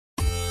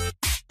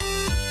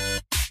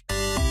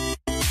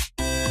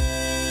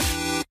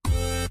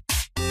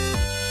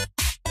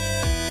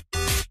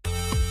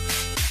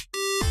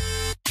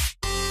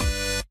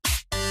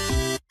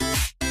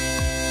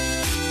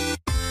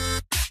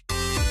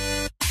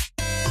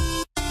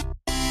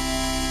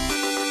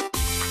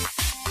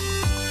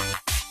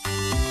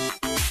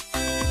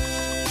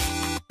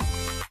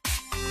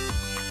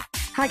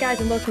Hi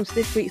guys and welcome to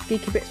this week's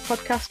Geeky Brits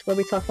podcast where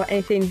we talk about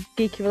anything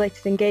geeky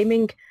related in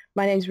gaming.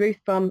 My name's Ruth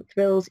from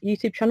Thrill's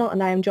YouTube channel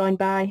and I am joined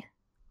by...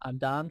 I'm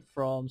Dan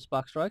from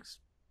Spark Strikes.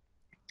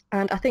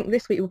 And I think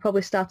this week we'll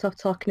probably start off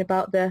talking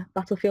about the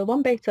Battlefield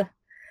 1 beta.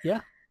 Yeah.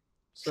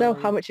 So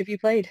how much have you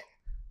played?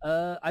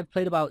 I've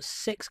played about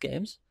 6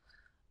 games.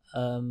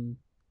 I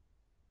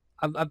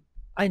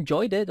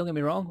enjoyed it, don't get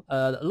me wrong.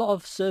 A lot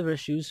of server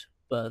issues,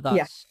 but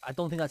I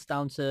don't think that's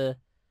down to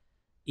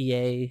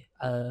EA.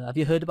 Have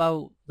you heard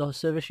about those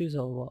server issues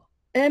or what?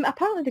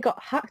 Apparently they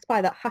got hacked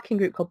by that hacking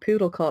group called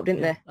Poodle Corp,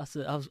 didn't they? That's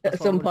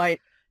at some point.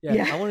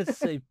 Yeah, I wanted to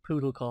say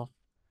Poodle Corp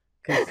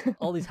because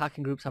all these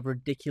hacking groups have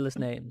ridiculous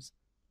names.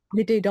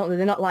 They do, don't they?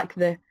 They're not like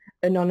the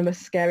anonymous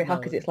scary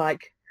hackers. It's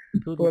like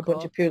we're a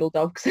bunch of poodle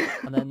dogs.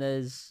 And then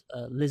there's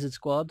Lizard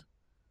Squad.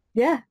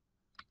 Yeah,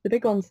 the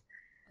big ones.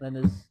 And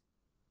then there's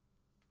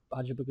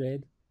Badger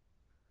Brigade.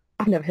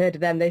 I've never heard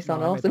of them. They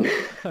sound awesome.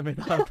 I made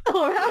that up.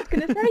 Oh, I was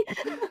going to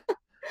say.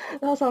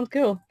 That sounds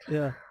cool.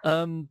 Yeah.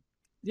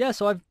 Yeah,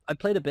 so I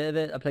played a bit of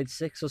it. I played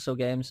 6 or so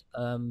games.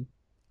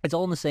 It's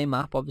all on the same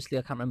map, obviously.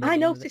 I can't remember. I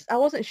noticed. I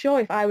wasn't sure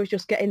if I was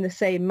just getting the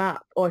same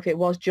map or if it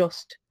was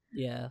just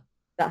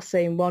that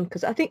same one.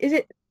 Because I think, is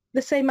it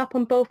the same map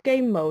on both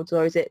game modes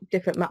or is it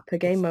different map per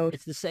game mode?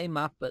 It's the same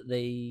map, but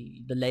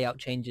the layout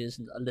changes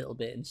a little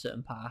bit in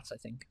certain parts, I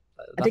think.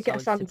 I did get a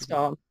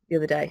sandstorm the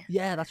other day.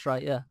 Yeah, that's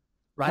right, yeah.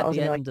 Right at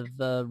the end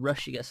of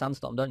Rush, you get a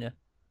sandstorm, don't you?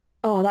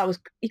 Oh,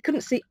 you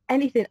couldn't see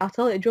anything at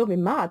all. It drove me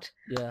mad.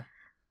 Yeah.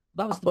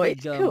 That was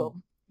it's cool.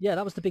 Yeah,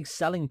 that was the big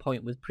selling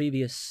point with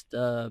previous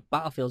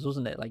Battlefields,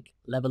 wasn't it? Like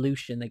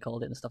Levolution, they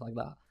called it, and stuff like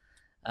that.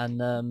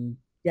 And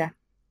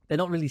they're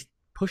not really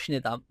pushing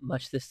it that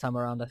much this time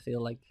around, I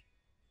feel like.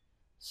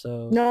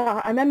 So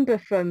no, I remember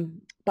from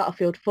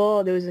Battlefield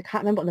 4, I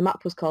can't remember what the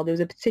map was called. There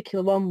was a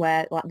particular one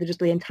where like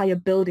the entire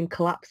building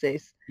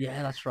collapses.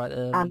 Yeah, that's right.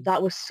 And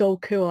that was so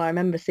cool. I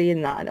remember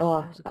seeing that, and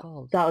what was it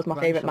called? That was my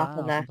favourite map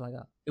on there. Like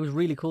that. It was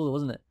really cool,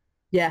 wasn't it?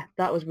 Yeah,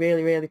 that was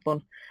really, really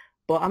fun.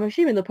 But I'm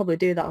assuming they'll probably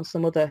do that on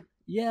some other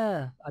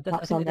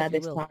maps on there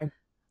this time.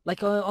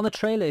 Like on the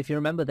trailer, if you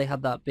remember, they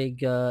had that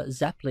big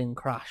Zeppelin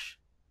crash.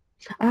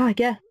 Ah,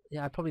 yeah.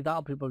 Yeah,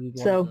 that'll probably be one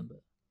so of them. But...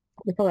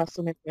 they probably have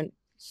some influence.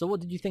 So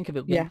what did you think of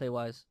it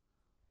gameplay-wise?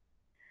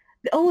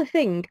 The only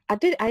thing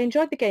I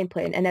enjoyed the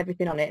gameplay and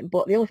everything on it,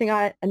 but the only thing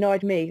that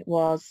annoyed me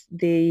was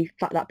the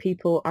fact that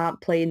people aren't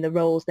playing the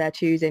roles they're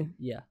choosing.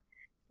 Yeah.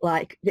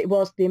 Like, it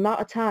was the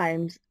amount of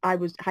times I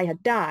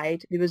had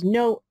died, there was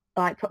no,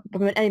 like,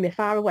 from an enemy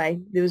far away,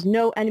 there was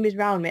no enemies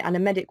around me, and a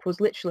medic was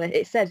literally,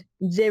 it said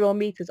 0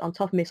 meters on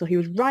top of me, so he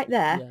was right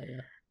there,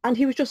 and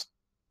he just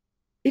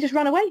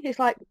ran away. It's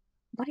like,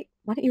 why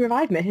didn't you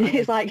revive me?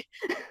 It's like...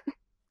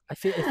 it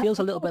feels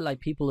a little bit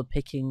like people are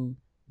picking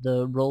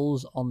the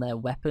roles on their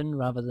weapon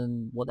rather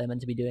than what they're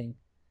meant to be doing.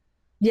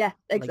 Yeah,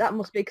 that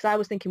must be, because I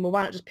was thinking, well,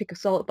 why not just pick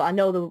assault? But I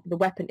know the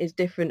weapon is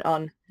different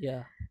on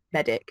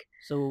medic.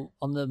 So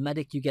on the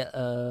medic, you get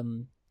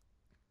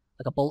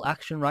like a bolt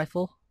action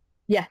rifle.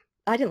 Yeah,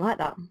 I didn't like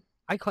that.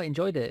 I quite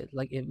enjoyed it.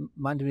 Like, it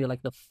reminded me of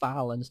like the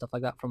FAL and stuff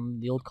like that from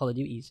the old Call of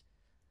Duties.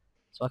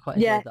 So I quite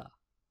enjoyed that.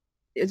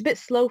 It was a bit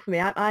slow for me.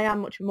 I am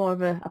much more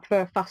of I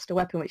prefer a faster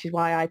weapon, which is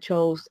why I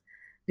chose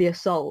the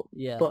assault.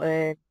 Yeah. But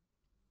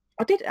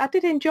I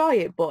did enjoy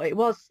it, but it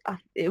was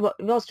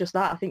just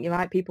that. I think you're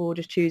right. People were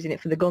just choosing it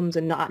for the guns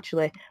and not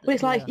actually. But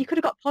it's like, you could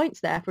have got points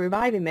there for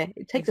reviving me.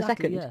 It takes a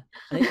second. Yeah,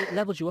 and it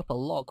levels you up a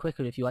lot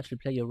quicker if you actually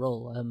play your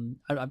role.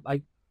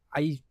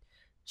 I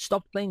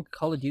stopped playing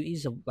Call of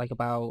Duties like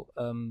about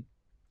I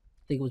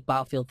think it was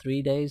Battlefield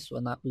 3 days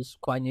when that was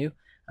quite new.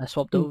 I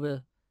swapped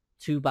over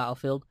to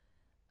Battlefield,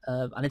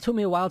 and it took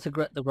me a while to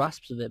get the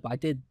grasps of it. But I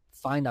did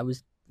find I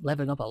was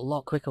leveling up a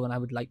lot quicker when I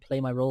would like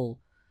play my role.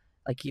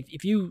 Like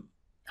if you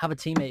have a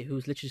teammate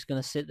who's literally just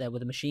going to sit there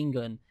with a machine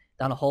gun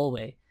down a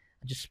hallway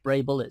and just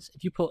spray bullets,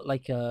 if you put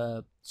like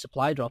a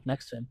supply drop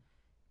next to him,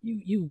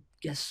 you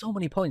get so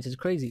many points. It's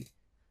crazy.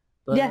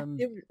 But, there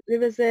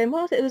was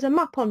what was it? There was a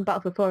map on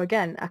Battlefield 4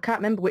 again. I can't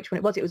remember which one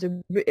it was.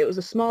 It was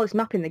the smallest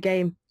map in the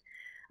game,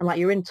 and like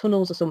you're in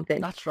tunnels or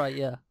something. That's right,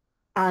 yeah.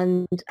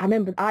 And I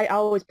remember I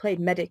always played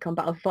medic on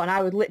Battlefield 4, and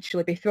I would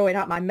literally be throwing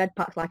out my med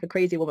packs like a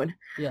crazy woman.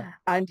 Yeah.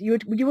 And you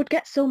would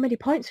get so many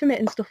points from it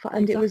and stuff.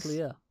 And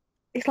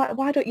it's like,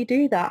 why don't you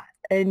do that?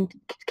 And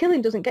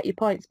killing doesn't get you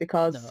points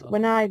because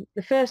the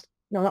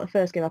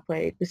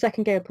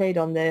second game I played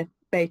on the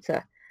beta,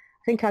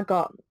 I think I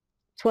got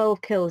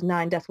 12 kills,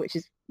 9 deaths, which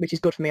is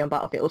good for me on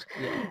Battlefield.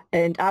 Yeah.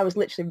 And I was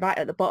literally right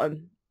at the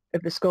bottom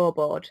of the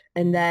scoreboard.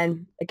 And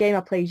then a game I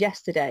played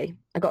yesterday,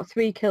 I got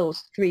 3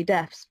 kills, 3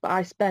 deaths, but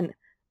I spent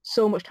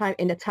so much time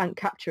in a tank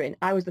capturing.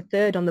 I was the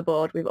 3rd on the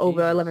board with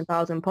over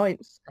 11,000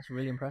 points. That's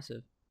really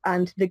impressive.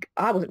 And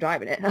I wasn't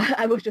driving it.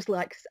 I was just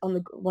like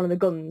on one of the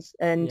guns,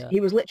 and he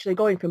was literally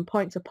going from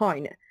point to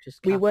point.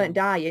 We weren't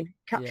dying,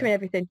 capturing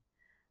everything.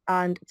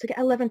 And to get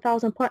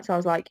 11,000 points, I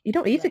was like, you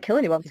don't need to kill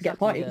anyone to get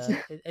points. Yeah.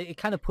 It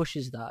kind of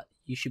pushes that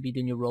you should be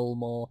doing your role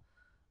more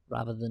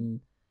rather than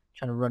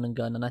trying to run and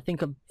gun. And I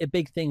think a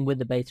big thing with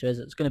the beta is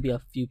it's going to be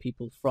a few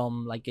people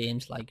from like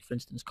games like, for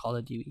instance, Call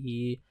of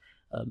Duty,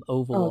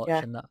 Overwatch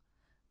yeah. and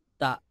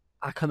that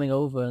are coming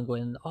over and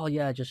going, oh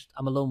yeah, just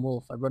I'm a lone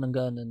wolf, I run and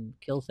gun and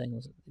kill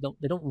things.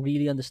 They don't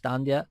really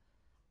understand yet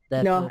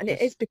their No, and it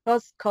purpose. is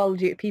because Call of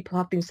Duty people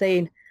have been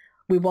saying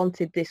we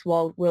wanted this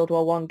World War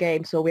One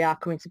game, so we are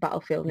coming to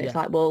Battlefield. And it's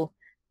Yeah, like, well,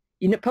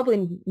 you're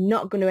probably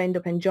not going to end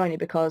up enjoying it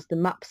because the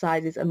map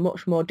sizes are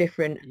much more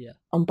different yeah,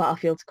 on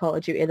Battlefield to Call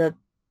of Duty. They're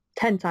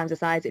 10 times the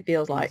size it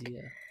feels like.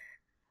 easier.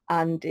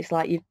 And it's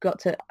like you've got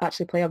to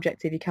actually play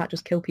objective. You can't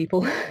just kill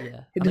people. Yeah, It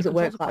and the doesn't controls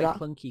work are like quite that.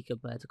 clunky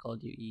compared to Call of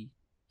Duty.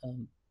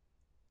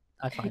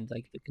 I find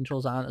like the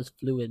controls aren't as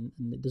fluid,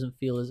 and it doesn't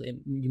feel as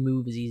you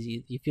move as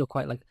easy. You feel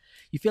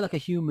like a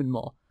human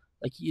more.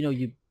 Like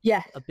you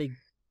Yeah, a big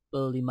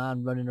burly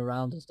man running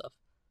around and stuff.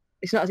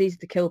 it's not as easy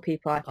to kill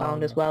people, I Oh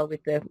found, as no, well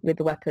with the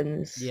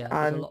weapons. yeah,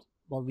 there's a And lot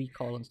more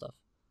recoil and stuff.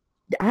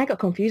 I got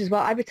confused as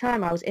well. Every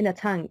time I was in a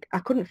tank, I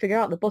couldn't figure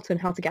out the button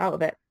how to get out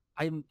of it.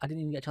 I didn't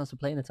even get a chance to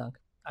play in a tank.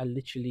 I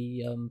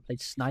literally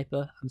played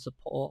sniper and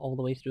support all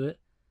the way through it.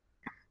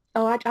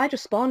 Oh, I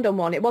just spawned on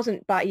one. It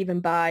wasn't by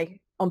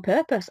on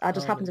purpose. I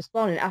just Oh happened really? to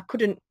spawn and I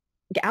couldn't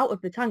get out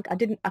of the tank.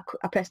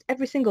 I pressed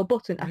every single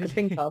button I could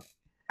think Really? of.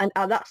 And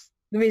that's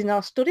the reason I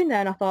was stood in there.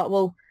 And I thought,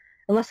 well,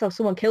 unless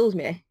someone kills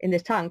me in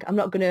this tank, I'm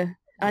not going to...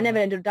 I never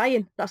Yeah, ended up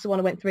dying. That's the one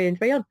I went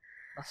 3-3 on.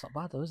 that's not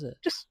bad though, is it?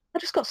 I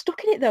just got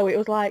stuck in it though. It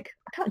was like,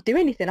 I can't do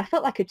anything. I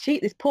felt like a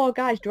cheat. This poor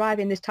guy's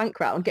driving this tank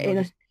round, I know, getting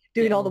just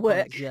doing getting all all the the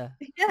work. points. Yeah,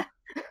 Yeah,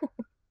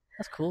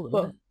 that's cool though,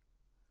 isn't but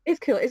it? it's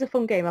cool. It's a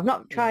fun game. I've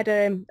not Yeah. tried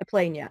a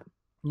plane yet.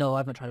 No, I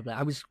haven't tried to play.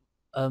 I was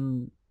a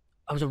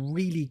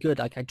really good.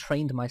 Like I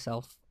trained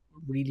myself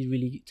really,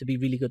 really to be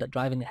really good at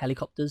driving the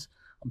helicopters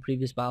on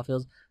previous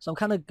battlefields. So I'm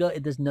kind of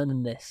gutted there's none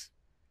in this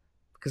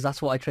because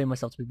that's what I trained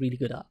myself to be really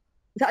good at.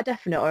 Is that a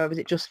definite, or was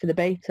it just for the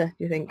beta, do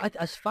you think?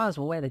 As far as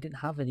I'm aware, they didn't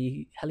have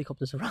any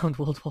helicopters around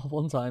World War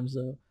One time,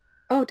 so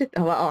Oh,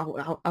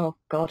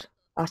 God.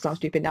 That sounds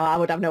stupid now. I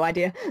would have no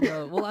idea.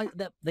 no. Well,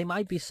 they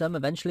might be some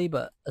eventually,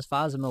 but as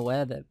far as I'm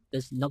aware,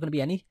 there's not going to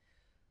be any.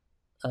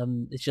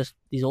 It's just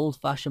these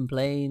old-fashioned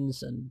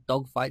planes and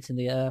dogfights in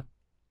the air,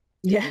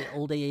 Yeah. the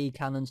old AA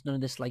cannons, none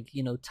of this like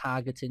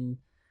targeting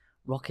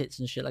rockets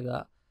and shit like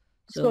that.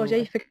 I suppose, So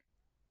yeah, you forget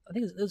I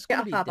think it's going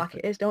how to be far back it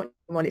different. is, don't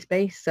you, when it's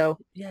based. So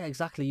Yeah,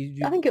 exactly.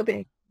 I think it will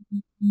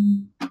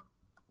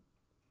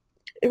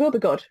be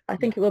good. I Yeah.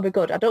 think it will be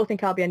good. I don't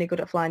think I'll be any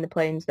good at flying the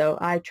planes, though.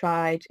 I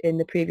tried in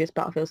the previous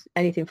Battlefields,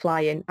 anything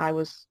flying, I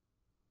was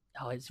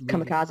Oh, it's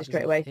really kamikaze hard, straight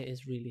isn't it? away. It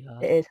is really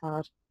hard. It is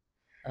hard.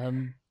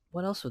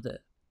 What else was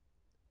it?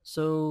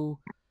 So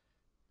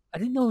I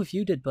didn't know if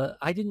you did, but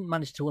I didn't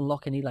manage to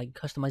unlock any like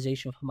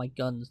customization for my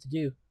guns. Did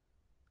you?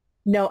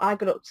 No, I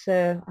got up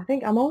to, I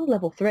think I'm only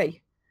level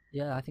 3,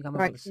 Yeah, I think I'm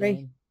about right, the 3.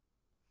 same,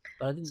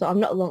 but I didn't. So I'm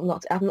not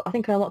unlocked. I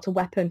think I unlocked a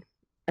weapon,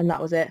 and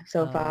that was it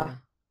so Yeah,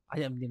 far. I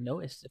didn't even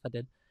notice if I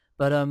did.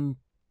 But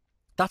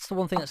that's the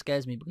one thing that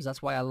scares me because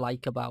that's why I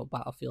like about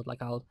Battlefield.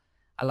 Like I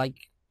like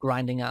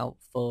grinding out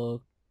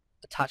for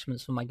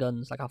attachments for my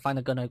guns. Like I'll find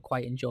a gun I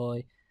quite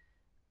enjoy,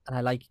 and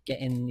I like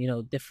getting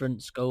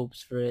different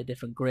scopes for it,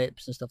 different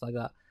grips and stuff like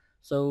that.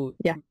 So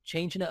Yeah.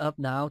 changing it up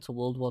now to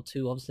World War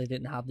Two, obviously they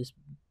didn't have this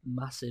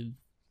massive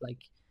like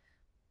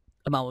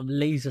amount of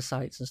laser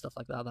sights and stuff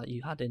like that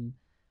you had in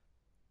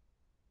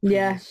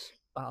Yeah, previous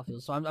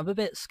Battlefields. So I'm a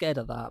bit scared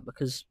of that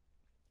because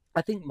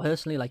I think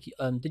personally, like,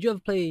 did you ever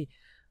play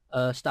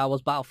Star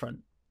Wars Battlefront?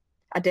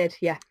 I did.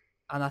 Yeah.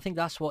 And I think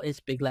that's what its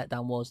big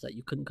letdown was, that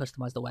you couldn't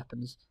customize the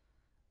weapons.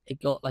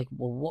 It got like,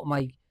 well, what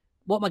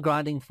am I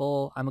grinding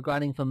for? I'm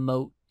grinding for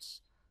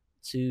motes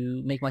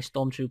to make my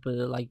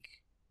stormtrooper like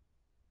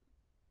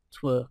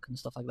twerk and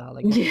stuff like that.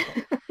 Like, Yeah.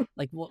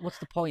 what's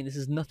the point? This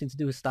has nothing to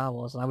do with Star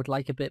Wars, and I would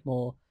like a bit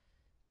more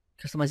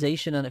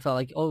customization. And it felt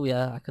like, oh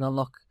yeah, I can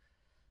unlock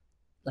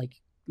like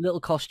little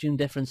costume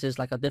differences,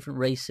 like different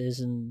races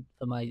and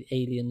for my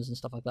aliens and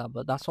stuff like that.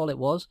 But that's all it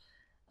was.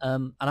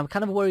 And I'm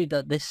kind of worried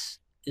that this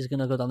is going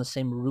to go down the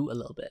same route a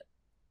little bit.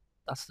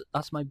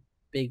 That's my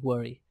big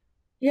worry.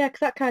 Yeah,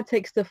 because that kind of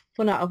takes the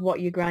fun out of what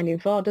you're grinding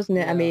for, doesn't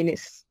it? I Yeah. mean,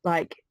 it's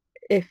like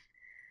if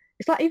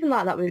it's like even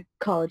like that with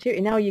Call of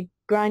Duty. Now you're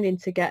grinding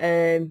to get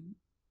a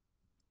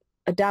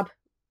dab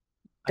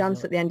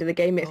dance at the end of the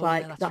game. It's Oh,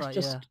 like yeah, that's right,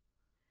 just yeah.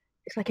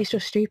 it's like it's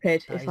just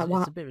stupid. It's like wow.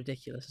 It's a bit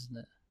ridiculous, isn't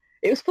it?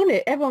 It was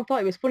funny. Everyone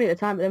thought it was funny at the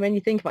time, but then when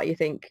you think about it, you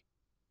think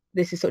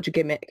this is such a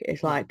gimmick.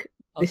 It's Yeah. like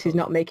Oh, this is totally.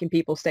 not making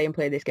people stay and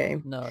play this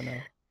game. No.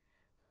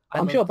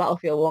 I'm sure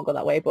Battlefield won't go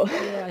that way, but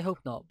Yeah, I hope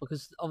not,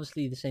 because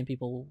obviously the same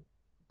people,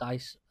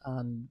 DICE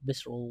and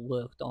Visceral,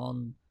 worked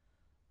on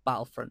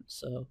Battlefront,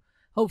 so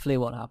hopefully it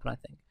won't happen. I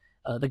think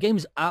the game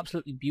is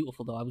absolutely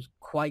beautiful, though. I was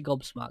quite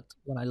gobsmacked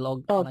when I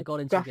when I got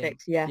into the game.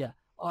 graphics, yeah. Yeah.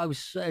 Oh, I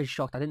was very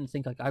shocked. I didn't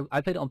think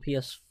I played it on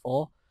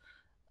PS4,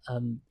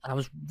 and I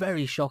was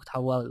very shocked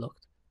how well it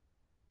looked.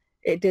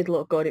 It did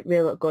look good. It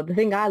really looked good. The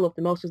thing I loved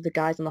the most was the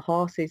guys on the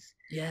horses.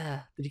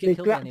 Yeah. Did you get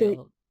killed by any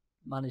or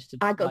managed to?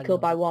 I got killed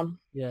by one.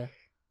 Yeah.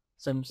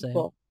 Same.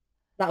 But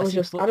that was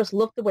I just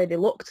loved the way they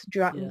looked,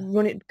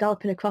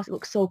 galloping across. It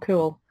looked so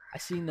cool. I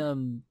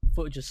seen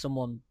footage of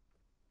someone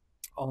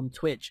on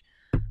Twitch,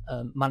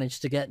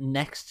 managed to get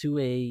next to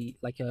a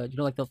like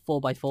the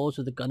 4x4s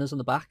with the gunners on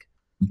the back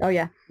Oh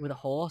yeah. with a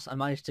horse. I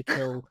managed to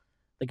kill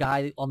the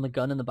guy on the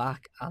gun in the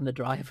back and the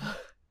driver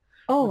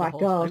Oh with a my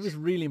horse. god. It was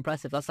really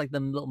impressive. That's like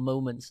them little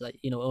moments that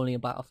only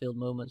in Battlefield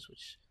moments,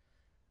 which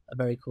are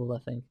very cool. I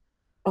think.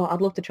 Oh,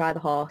 I'd love to try the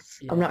horse.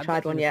 Yeah, I've not I'm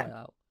tried one definitely gonna yet. try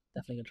it out.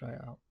 Definitely gonna try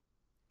it out.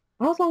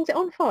 How long is it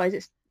on for? Is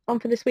it on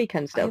for this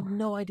weekend I still? have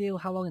no idea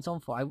how long it's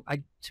on for. I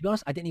to be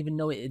honest, I didn't even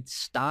know it had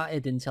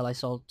started until I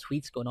saw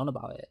tweets going on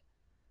about it.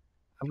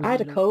 I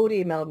had a code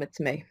emailed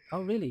to me.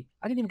 Oh really?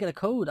 I didn't even get a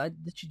code. I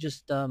literally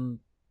just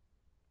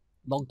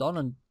logged on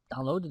and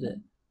downloaded it.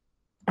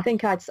 I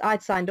think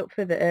I'd signed up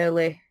for the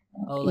early.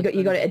 Oh,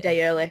 You got it a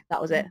day early.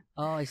 That was it.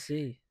 Oh, I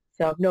see.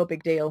 So no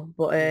big deal.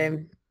 But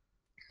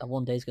that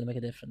one day is gonna make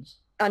a difference.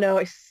 I know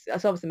it's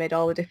obviously made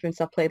all the difference.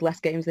 I've played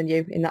less games than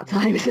you in that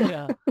time. So.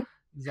 Yeah,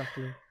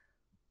 exactly.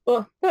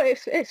 But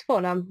it's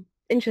fun. I'm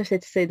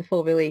interested to see the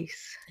full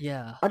release.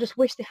 Yeah. I just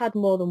wish they had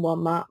more than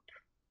one map.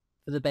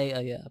 For the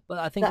beta, yeah. But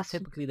I think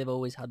typically they've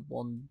always had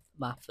one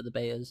map for the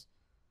betas.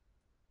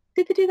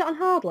 Did they do that on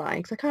Hardline?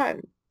 Because I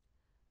can't.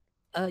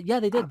 Yeah,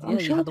 they did. I'm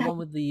sure you had the one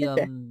with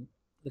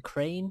the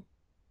crane.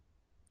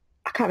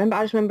 I can't remember.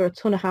 I just remember a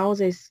ton of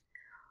houses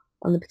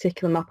on the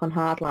particular map on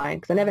Hardline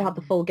because I never had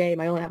the full game.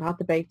 I only ever had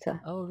the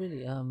beta. Oh,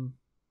 really?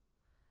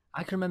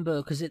 I can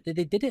remember because they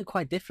did it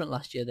quite different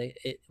last year.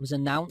 It was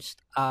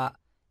announced at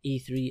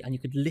E3, and you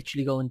could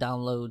literally go and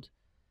download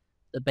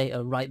the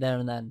beta right there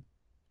and then,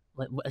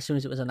 like as soon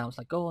as it was announced.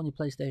 Like, go on your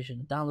PlayStation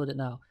and download it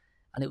now.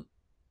 And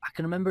I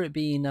can remember it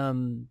being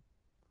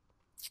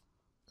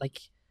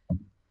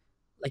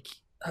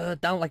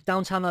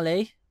downtown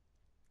LA,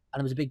 and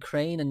it was a big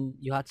crane, and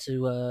you had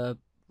to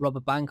rob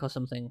a bank or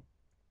something,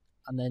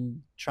 and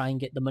then try and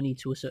get the money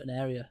to a certain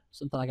area,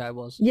 something like that it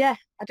was. Yeah,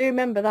 I do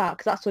remember that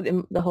because that's what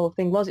the whole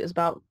thing was. It was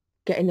about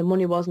getting the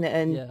money, wasn't it,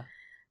 and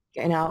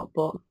getting out.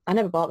 But I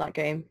never bought that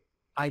game.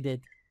 I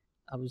did.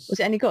 Was it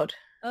any good?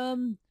 I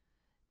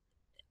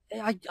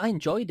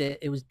enjoyed it.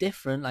 It was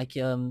different, like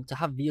to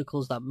have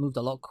vehicles that moved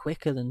a lot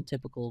quicker than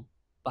typical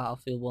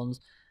Battlefield ones.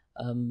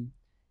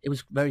 It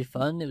was very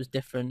fun. It was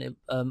different.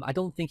 I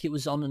don't think it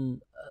was on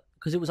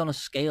because it was on a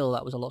scale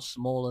that was a lot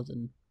smaller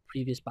than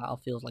previous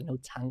Battlefields, like no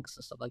tanks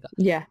and stuff like that.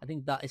 Yeah, I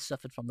think that has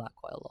suffered from that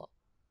quite a lot.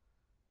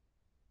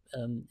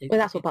 Well,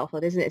 that's what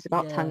Battlefield is, isn't it? It's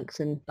about tanks,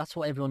 and that's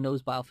what everyone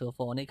knows Battlefield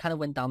for. And it kind of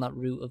went down that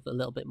route of a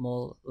little bit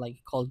more like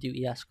Call of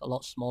Duty-esque, a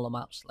lot smaller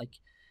maps. Like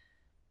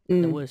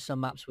there were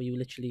some maps where you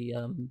literally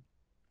on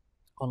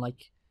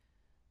like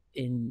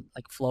in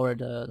like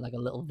Florida, like a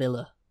little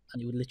villa,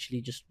 and you would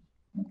literally just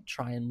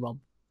try and rob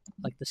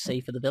like the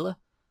safe of the villa.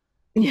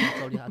 Yeah,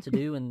 that's all you had to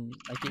do, and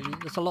like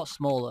it's a lot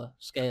smaller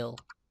scale,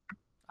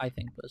 I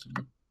think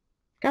personally.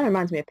 Kind of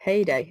reminds me of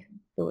Payday.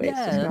 Yeah,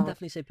 I'd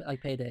definitely say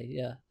like Payday.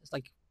 Yeah, it's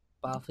like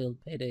Battlefield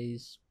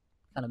Payday's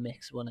kind of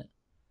mix, wasn't it?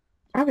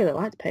 I really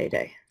liked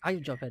Payday. I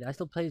enjoy Payday. I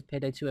still play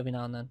Payday 2 every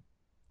now and then.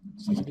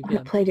 I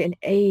haven't played it in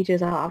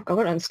ages. I've got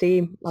it on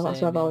Steam.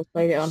 That's what I've always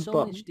played it on.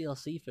 So much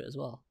DLC for it as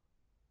well.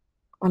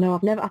 I know.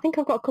 I think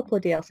I've got a couple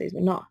of DLCs,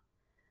 but not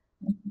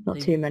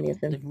too many of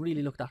them. They've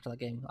really looked after that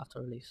game after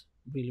release.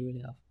 Really,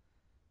 really have.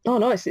 Oh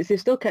no, they've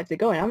still kept it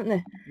going, haven't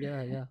they?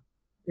 Yeah, yeah.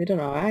 They've done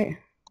all right.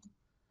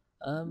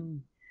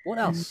 What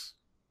else?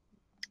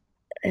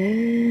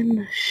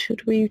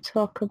 Should we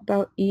talk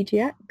about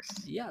EGX?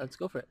 Yeah, let's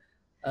go for it.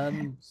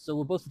 So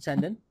we're both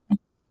attending.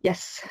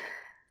 Yes.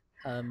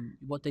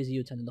 What days are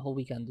you attending? The whole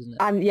weekend, isn't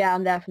it?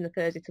 I'm there from the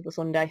Thursday to the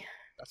Sunday.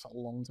 That's a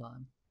long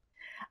time.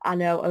 I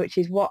know, which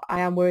is what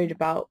I am worried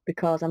about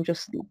because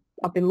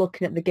I've been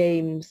looking at the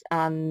games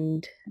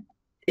and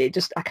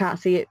I can't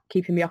see it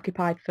keeping me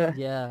occupied for.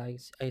 Yeah,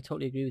 I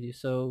totally agree with you.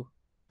 So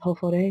the whole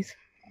 4 days.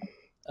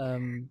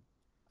 I'm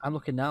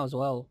looking now as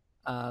well,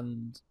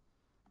 and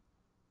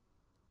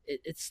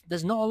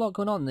there's not a lot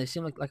going on. They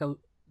seem like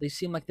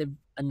they've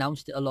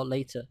announced it a lot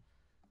later.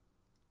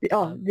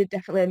 They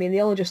definitely. I mean,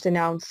 they only just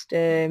announced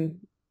a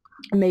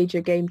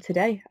major game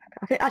today.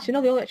 I think actually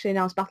no, they only actually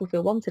announced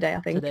Battlefield 1 today.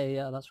 I think today.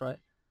 Yeah, that's right.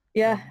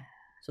 Yeah.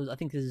 So I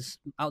think there's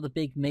out of the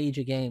big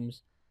major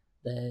games,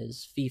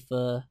 there's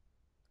FIFA.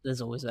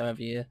 There's always there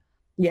every year.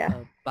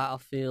 Yeah.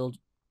 Battlefield,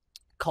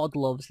 COD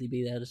will obviously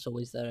be there. It's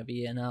always there every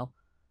year now.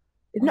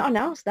 They've not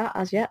announced that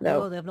as yet,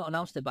 though. No, they have not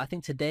announced it. But I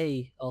think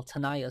today or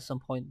tonight at some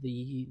point,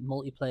 the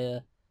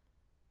multiplayer.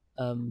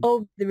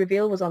 The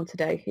reveal was on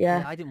today.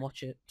 Yeah. I didn't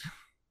watch it.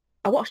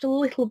 I watched a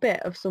little bit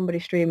of somebody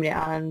streaming it,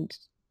 and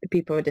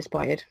people were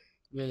disappointed.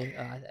 Really,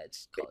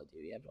 it's Call of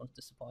Duty. Everyone's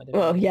disappointed.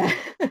 Well, yeah.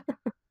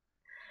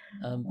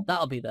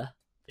 That'll be there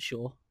for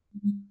sure.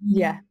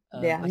 Yeah,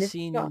 yeah. I've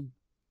seen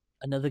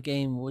another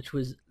game which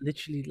was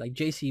literally like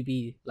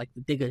JCB, like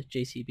the Digger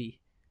JCB.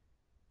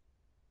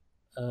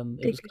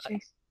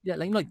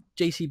 Like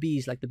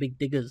JCBs, like the big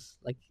diggers,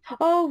 like.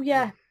 Oh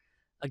yeah.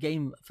 A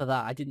game for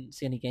that. I didn't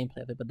see any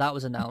gameplay of it, but that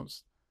was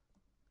announced.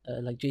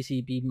 Like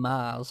JCB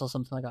Mars or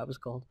something like that it was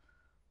called.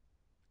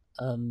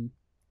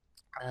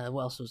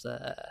 What else was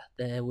there?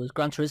 There was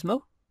Gran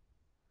Turismo,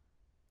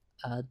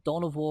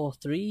 Dawn of War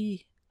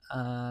 3,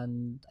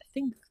 and I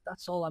think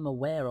that's all I'm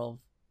aware of.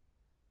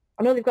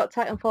 I know they've got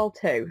Titanfall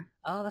 2.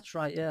 Oh, that's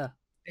right. Yeah, that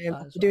They're is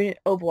right. doing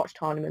Overwatch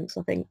tournaments,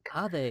 I think.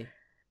 Are they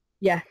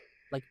Yeah.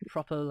 like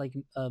proper like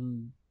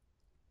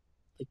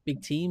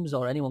big teams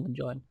or anyone can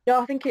join? No,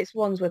 I think it's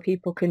ones where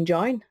people can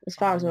join, as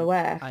far as I'm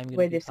aware, I'm the gonna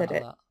way be they've said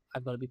part of it. that.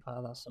 I've got to be part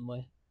of that some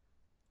way.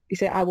 You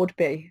say I would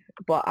be,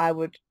 but I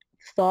would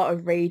thought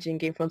of raging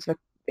in front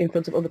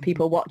of other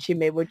people watching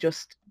me would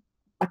just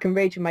I can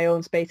rage in my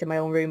own space in my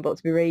own room, but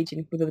to be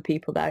raging with other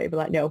people there, it'd be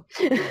like, no,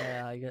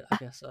 Yeah, I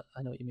guess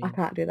I know what you I mean.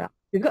 can't do that.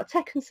 We've got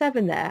Tekken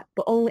 7 there,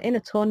 but only in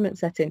a tournament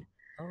setting,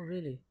 Oh,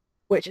 really?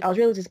 which It, I was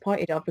really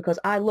disappointed of because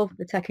I love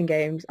the Tekken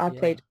games. I've yeah.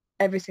 played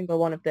every single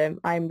one of them.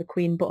 I'm the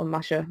queen button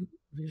masher,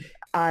 Really?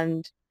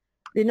 and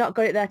they've not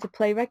got it there to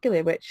play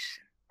regularly, which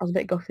I was a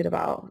bit gutted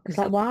about. It's Because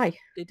like, why?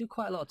 they do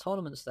quite a lot of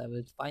tournaments there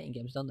with fighting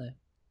games, don't they?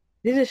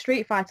 They did a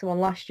Street Fighter one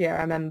last year,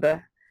 I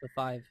remember. For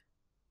five.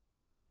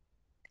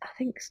 I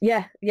think,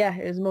 yeah,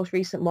 it was the most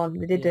recent one.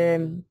 They did, Yeah, yeah.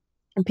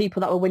 and people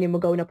that were winning were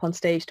going up on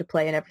stage to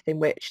play and everything,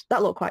 which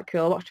that looked quite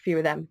cool. I watched a few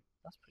of them.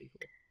 That's pretty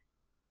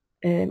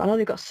cool. I know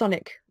they've got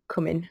Sonic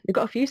coming. They've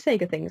got a few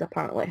Sega things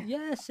apparently.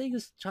 Yeah,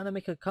 Sega's trying to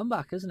make a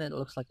comeback, isn't it? It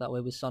looks like that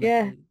way with Sonic.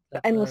 Yeah,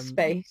 the Endless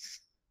Space,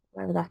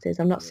 whatever that is.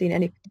 I'm not seeing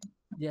any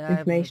yeah, I haven't heard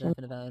information.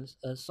 anything about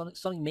it.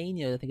 Sonic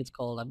Mania, I think it's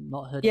called. I've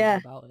not heard anything Yeah,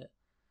 about it.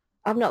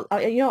 I've not.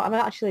 I'm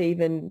actually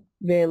even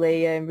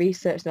really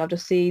researched them. I've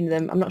just seen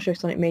them. I'm not sure if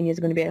Sonic Mania is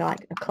going to be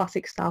like a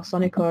classic style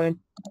Sonic or a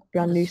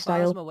brand new As far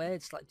as I'm style. aware,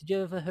 it's like, did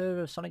you ever hear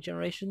of Sonic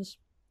Generations?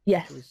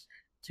 Yes. It was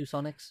two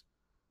Sonics.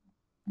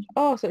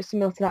 Oh, so it's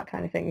similar to that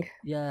kind of thing.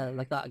 Yeah,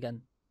 like that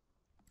again.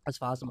 As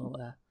far as I'm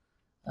aware.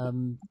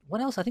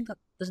 What else? I think that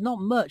there's not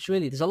much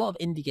really. There's a lot of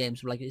indie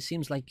games. Like it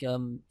seems like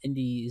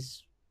indie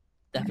is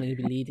definitely going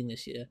to be leading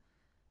this year.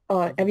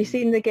 Oh, have you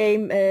seen the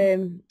game?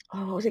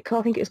 What was it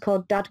called? I think it was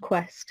called Dad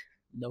Quest.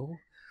 No.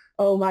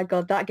 Oh my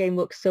God, that game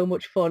looks so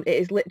much fun. It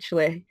is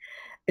literally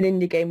an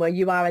indie game where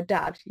you are a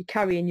dad, you're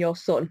carrying your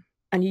son,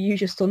 and you use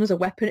your son as a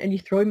weapon and you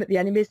throw him at the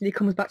enemies and he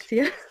comes back to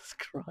you. Jesus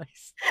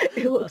Christ.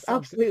 It looks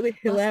absolutely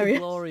hilarious. That's the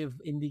glory of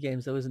indie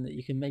games though, isn't it?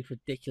 You can make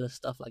ridiculous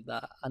stuff like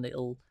that and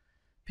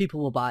people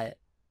will buy it.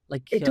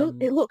 Like It does.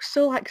 It looks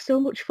so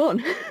much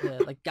fun. Yeah,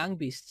 like Gang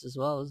Beasts as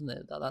well, isn't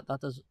it? That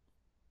does.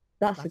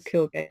 That's a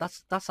cool game.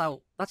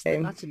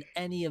 That's in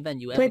any event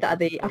you ever played that at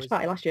the Ash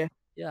Party last year.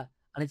 Yeah,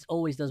 and it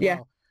always does Yeah.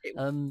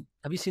 well.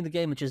 Have you seen the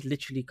game which is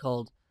literally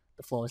called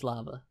The Floor is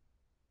Lava?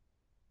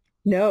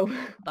 No.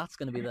 That's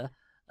going to be there.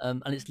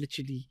 And it's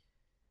literally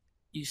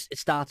it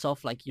starts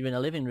off like you're in a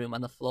living room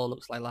and the floor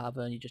looks like lava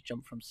and you just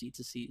jump from seat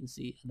to seat and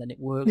seat and then it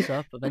works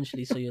up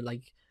eventually so you're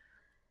like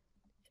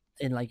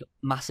in like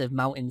massive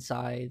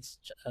mountainsides,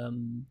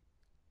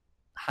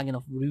 hanging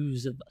off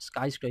roofs of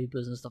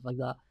skyscrapers and stuff like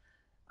that.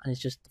 And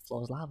it's just the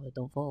floor is lava,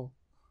 don't fall.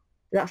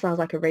 That sounds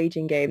like a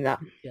raging game, that.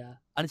 Yeah,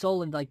 and it's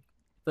all in like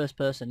first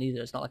person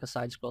either. It's not like a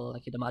side scroller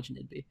like you'd imagine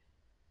it'd be.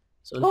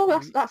 So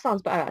that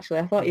sounds better actually.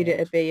 I thought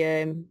it'd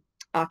be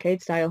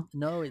arcade style.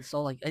 No, it's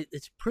all like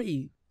it's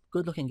pretty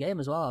good looking game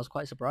as well. I was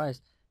quite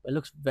surprised. But it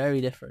looks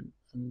very different,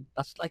 and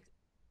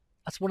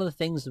that's one of the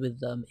things with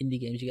indie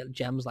games. You get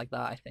gems like that,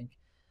 I think.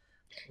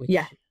 Which,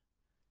 yeah.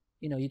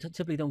 You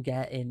typically don't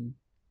get in.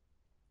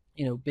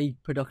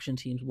 Big production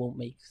teams won't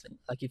make things.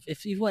 Like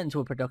if you went into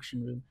a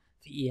production room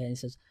for EA and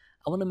says,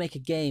 I want to make a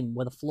game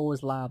where the floor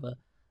is lava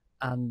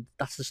and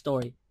that's the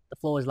story. The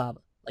floor is lava.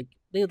 Like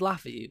they'd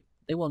laugh at you.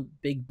 They want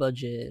big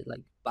budget,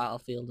 like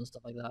Battlefield and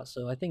stuff like that.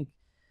 So I think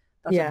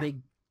that's a big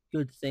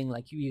good thing.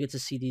 Like you get to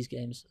see these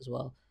games as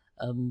well.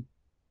 I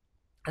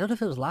don't know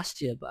if it was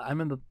last year, but I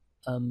remember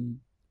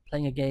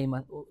playing a game.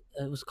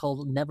 It was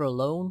called Never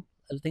Alone.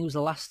 I think it was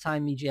the last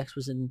time EGX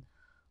was in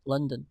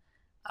London.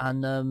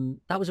 And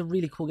that was a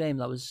really cool game.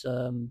 That was,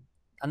 and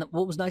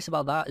what was nice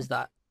about that is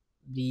that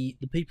the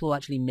people who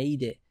actually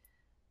made it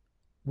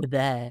were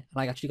there, and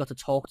I actually got to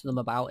talk to them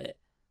about it.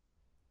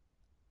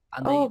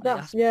 And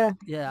yeah.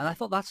 And I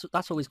thought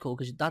that's always cool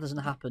because that doesn't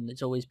happen.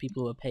 It's always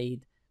people who are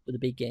paid with the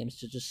big games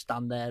to just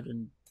stand there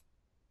and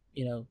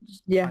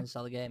try and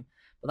sell the game.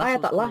 But I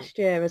had that last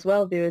year as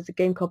well. There was a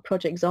game called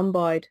Project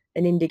Zomboid,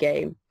 an indie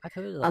game. I've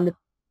heard of that. And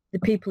the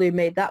people who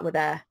made that were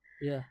there.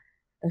 Yeah.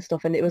 And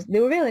stuff, and they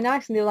were really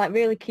nice, and they were like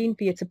really keen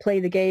for you to play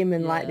the game,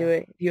 and like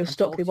you were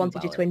stuck. They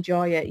wanted you to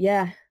enjoy it.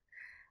 Yeah,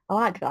 I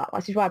like that.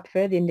 That's just why I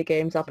prefer the indie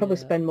games. I'll probably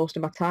spend most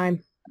of my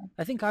time.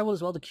 I think I will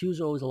as well. The queues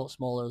are always a lot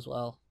smaller as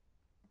well.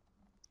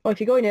 Or if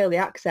you go in early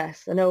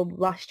access, I know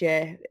last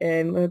year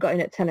when we got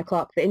in at 10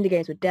 o'clock, the indie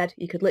games were dead.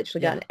 You could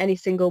literally get on any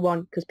single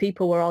one because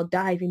people were all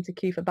diving to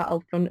queue for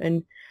Battlefront,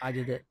 and I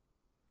did it.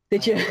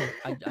 Did you?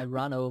 I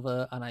ran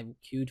over and I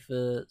queued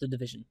for the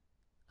Division,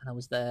 and I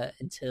was there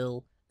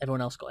until everyone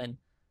else got in.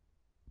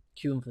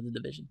 Queuing for the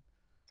Division.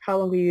 How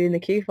long were you in the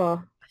queue for?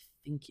 I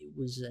think it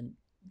was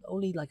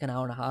only like an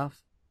hour and a half.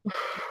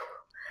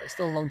 It's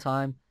still a long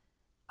time.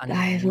 And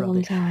that is a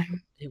long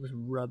time. It was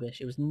rubbish.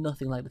 It was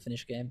nothing like the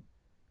finished game.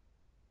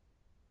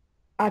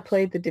 I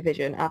played the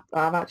Division.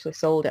 I've actually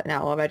sold it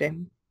now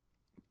already.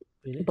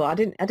 Really? But I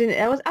didn't.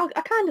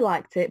 I kind of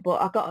liked it,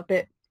 but I got a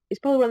bit. It's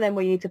probably one of them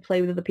where you need to play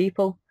with other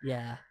people.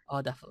 Yeah.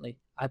 Oh, definitely.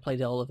 I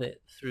played all of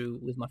it through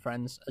with my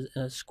friends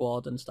in a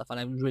squad and stuff, and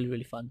it was really,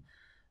 really fun.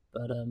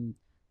 But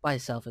by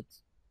itself,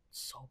 it's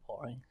so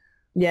boring.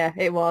 Yeah,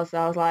 it was.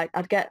 I was like,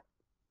 I'd get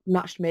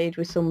matched made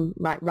with some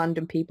like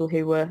random people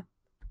who were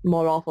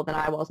more awful than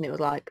I was, and it was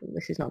like,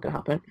 this is not going to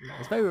happen. Yeah,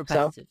 it's very So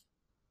repetitive.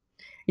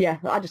 yeah,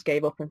 I just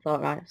gave up and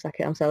thought, right, sack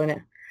it, I'm selling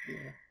it. Yeah.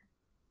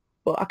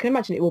 But I can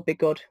imagine it would be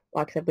good,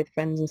 like I said, with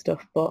friends and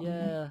stuff. But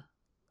Yeah,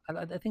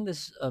 I think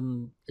there's a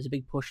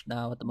big push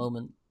now at the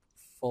moment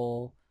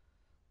for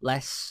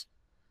less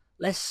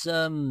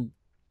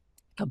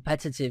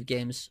competitive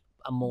games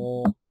and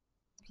more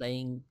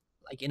playing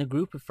like in a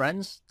group of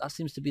friends. That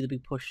seems to be the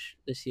big push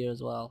this year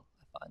as well,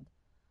 I find.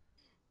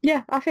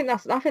 yeah, I think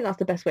that's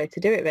the best way to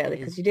do it, really, It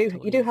because is, you do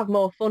totally is. have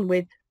more fun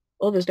with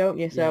others, don't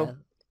you? Yeah, So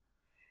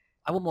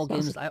I want more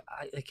it's not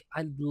games.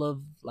 I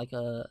love like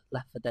a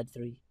Left 4 Dead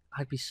 3.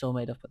 I'd be so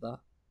made up with that.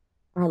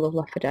 I love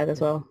Left 4 Dead as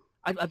Yeah. well.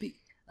 I'd be,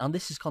 and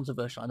this is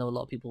controversial. I know a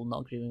lot of people will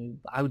not agree with me,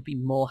 but I would be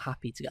more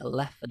happy to get a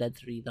Left 4 Dead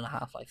 3 than a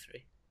Half-Life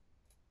 3.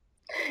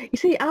 You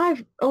see,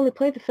 I've only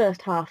played the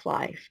first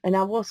Half-Life, and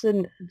I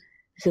wasn't.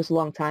 This was a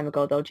long time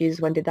ago, though. Jesus,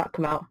 when did that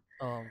come out?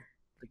 Oh,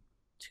 like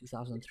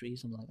 2003,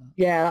 something like that.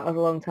 Yeah, that was a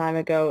long time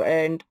ago,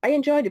 and I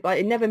enjoyed it, but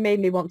it never made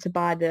me want to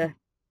buy the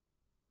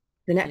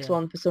next Yeah.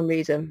 one for some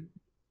reason.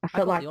 I I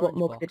felt got like, the what orange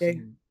more could box I do?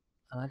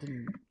 and I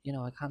didn't,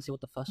 I can't see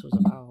what the fuss was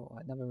about.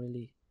 I never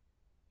really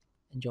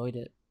enjoyed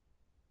it.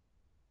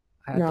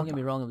 No, Don't get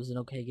me wrong, it was an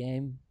okay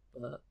game,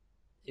 but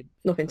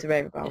nothing to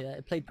rave about. yeah,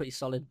 it played pretty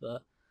solid,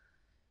 but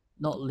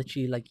not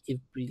literally like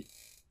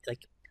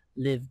like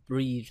live,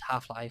 breathe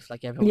Half-Life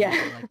like everyone Yeah. was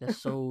saying. Like they're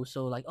so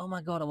like, oh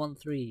my god, I want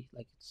 3.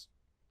 Like it's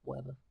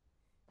whatever.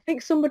 I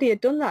think somebody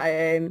had done that.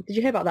 Did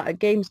you hear about that at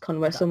Gamescom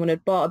where That- someone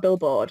had bought a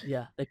billboard?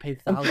 Yeah, they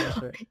paid and thousands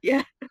for it.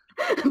 Yeah,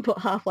 and put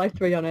Half-Life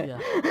 3 on it. Yeah,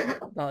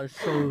 that was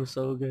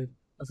so good.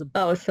 That's a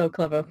That was so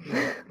clever.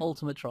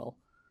 ultimate troll.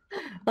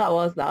 That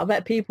was that. I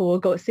bet people will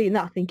go seeing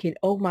that thinking,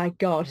 oh my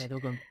god, Yeah, they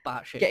were going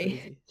batshit getting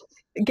crazy.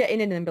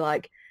 getting in and be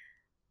like,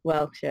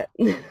 well, shit.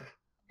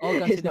 All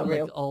guys It's they not were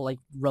real. like all like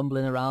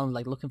rumbling around,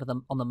 like looking for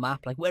them on the map,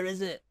 like where is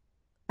it?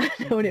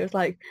 When it was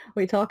like, what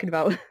are you talking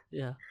about?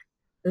 Yeah,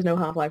 There's no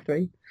Half-Life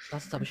 3.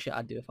 that's the type of shit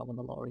I'd do if I won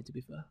the lottery. To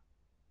be fair,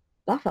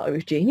 I thought it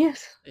was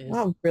genius. it is.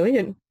 That was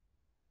brilliant.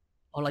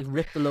 Or like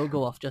rip the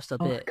logo off just a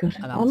Oh, bit God.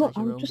 and I'm not, advertise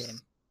your I'm own just... game.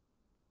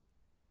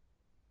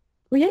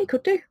 Well, yeah, you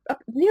could do.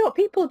 You know what?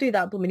 People do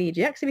that blooming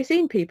EGX. Have you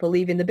seen people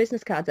leaving the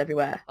business cards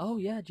everywhere? Oh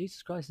yeah,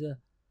 Jesus Christ, yeah.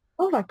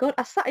 Oh my God.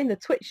 I sat in the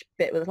Twitch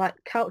bit with like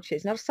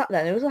couches and I just sat there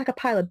and there was like a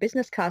pile of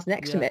business cards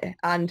next to me.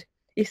 And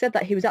he said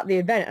that he was at the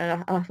event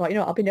and I thought,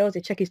 I'll be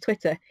nosy, check his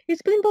Twitter. He's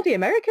in bloody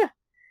America.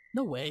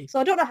 No way. So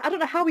I don't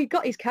know how he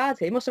got his cards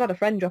here. He must have had a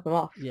friend drop them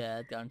off.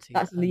 Yeah, guaranteed.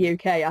 That's in the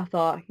UK. I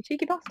thought, you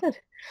cheeky bastard.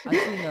 I've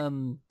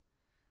seen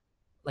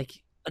like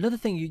another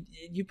thing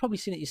you've probably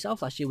seen it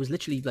yourself last year was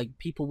literally like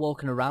people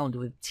walking around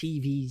with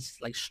TVs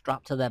like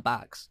strapped to their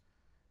backs,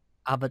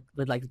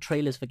 with like the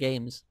trailers for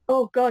games.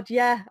 Oh God,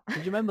 yeah. Did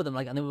you remember them?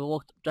 Like, and they were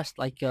walked dressed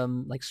like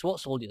SWAT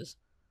soldiers.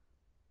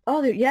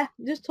 Oh yeah,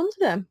 there's tons of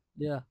them.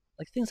 Yeah,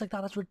 like things like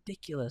that. That's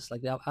ridiculous.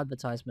 Like the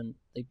advertisement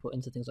they put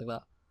into things like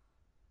that.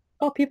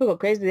 Oh, people go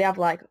crazy. They have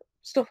like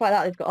stuff like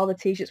that. They've got all the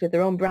T-shirts with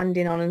their own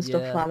branding on and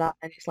stuff Yeah. like that.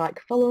 And it's like,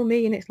 follow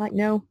me, and it's like,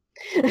 no.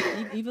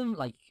 Even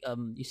like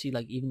you see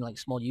like even like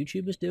small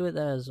YouTubers do it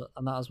there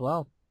and that as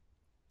well.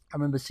 I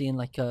remember seeing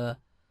like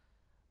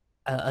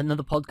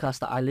another podcast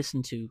that I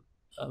listened to,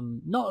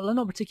 not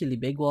a particularly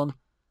big one,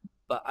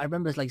 but I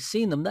remember like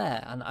seeing them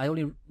there, and I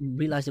only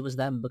realized it was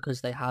them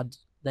because they had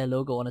their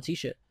logo on a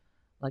T-shirt.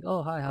 Like,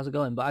 oh hi, how's it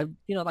going? But I,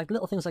 like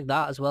little things like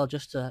that as well,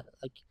 just to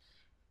like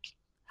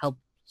help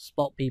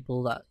spot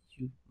people that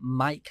you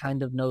might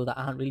kind of know that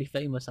aren't really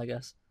famous, I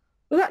guess.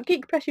 Was that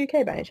Geek Press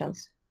UK by any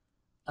chance?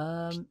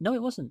 No,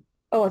 it wasn't.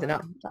 Oh, was it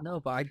not? No,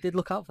 but I did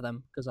look out for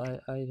them because I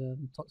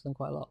talked to them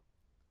quite a lot.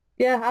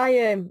 Yeah,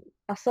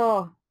 I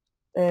saw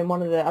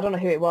one of the, I don't know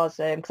who it was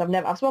because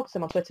I've spoken to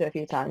them on Twitter a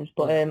few times,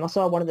 but I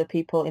saw one of the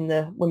people in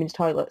the women's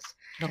toilets.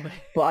 No way.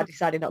 But I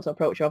decided not to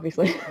approach her,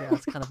 obviously. Yeah,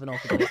 that's kind of an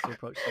awkward place to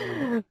approach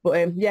someone.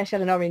 But yeah, she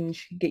had an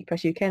orange Geek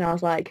Press UK, and I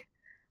was like,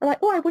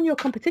 oh, I won your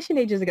competition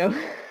ages ago.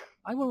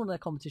 I won one of their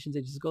competitions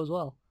ages ago as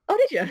well. Oh,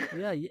 did you?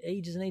 Yeah,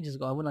 ages and ages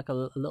ago. I won like a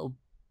little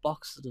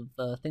box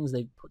of things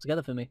they put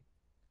together for me.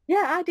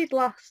 Yeah, I did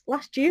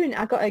last June.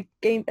 I got a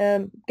Game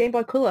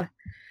Boy Color.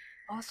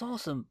 Oh, that's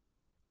awesome.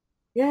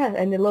 Yeah,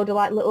 and a load of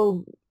like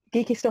little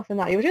geeky stuff and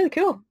that. It was really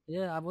cool.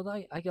 Yeah,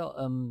 I got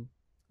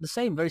the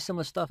same, very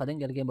similar stuff. I didn't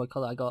get a Game Boy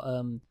Color. I got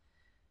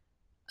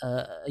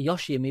a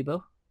Yoshi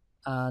amiibo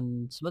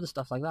and some other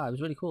stuff like that. It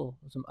was really cool.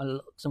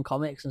 Some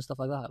comics and stuff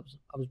like that.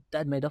 I was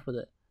dead made up with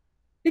it.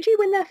 Did you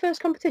win their first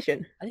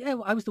competition? Yeah,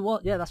 I was the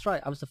one. Yeah, that's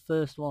right. I was the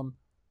first one.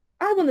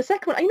 I won the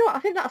second one. You know what? I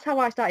think that's how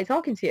I started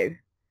talking to you.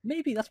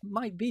 Maybe that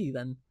might be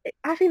then.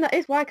 I think that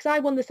is why, because I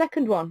won the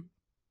second one.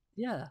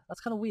 Yeah,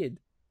 that's kind of weird.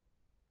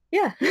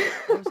 Yeah.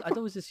 I'd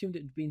always assumed it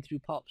had been through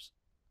Pops.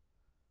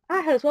 I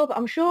had as well, but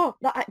I'm sure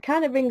that it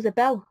kind of rings a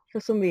bell for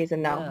some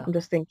reason now. Yeah. I'm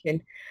just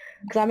thinking.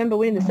 Because I remember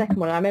winning the second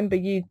one. I remember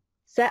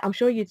I'm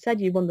sure you'd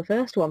said you won the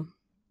first one.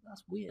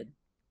 That's weird.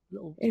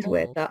 Little It's small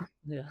weird world. that.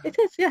 Yeah. It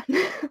is, yeah.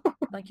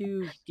 Thank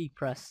you, Geek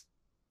Press.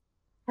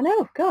 I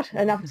know, God,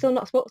 and I've still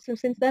not spoken to him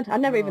since then. I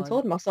never even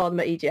told him I saw them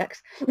at EGX.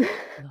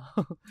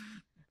 No.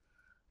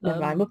 Never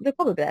mind, they'll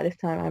probably be there this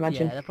time, I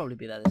imagine. Yeah, they'll probably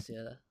be there this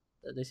year.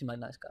 They seem like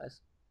nice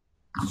guys.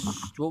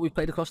 What we've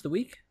played across the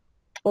week?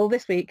 Well,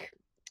 this week,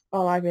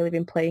 all I've really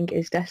been playing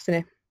is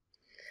Destiny.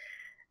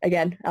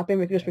 Again, I've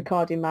been just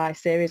recording my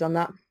series on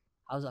that.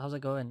 How's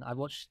it going? I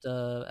watched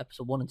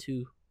episode 1 and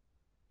 2.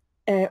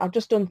 I've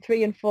just done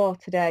 3 and 4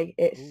 today.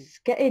 It's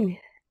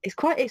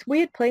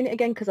weird playing it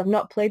again because I've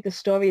not played the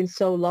story in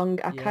so long.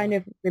 I kind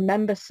of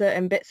remember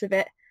certain bits of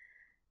it,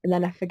 and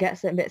then I forget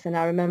certain bits, and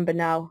I remember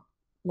now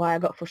why I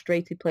got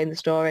frustrated playing the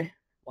story.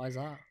 Why is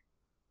that?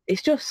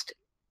 It's just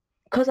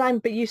because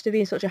I'm used to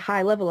being such a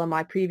high level on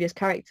my previous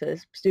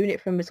characters, doing it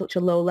from such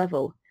a low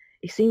level,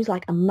 it seems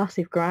like a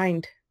massive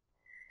grind.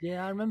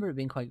 Yeah, I remember it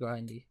being quite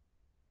grindy.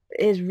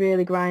 It is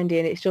really grindy,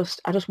 and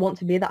I just want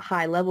to be that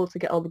high level to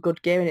get all the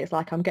good gear, and it's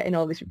like I'm getting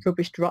all these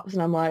rubbish drops,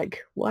 and I'm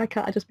like, why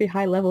can't I just be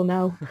high level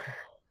now?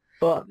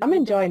 But I'm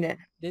enjoying it.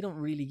 They don't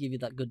really give you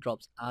that good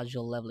drops as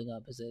you're leveling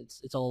up, is it?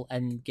 It's all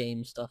end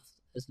game stuff,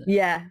 isn't it?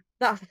 Yeah,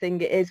 that's the thing.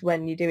 It is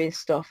when you're doing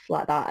stuff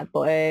like that.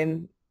 But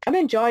I'm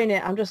enjoying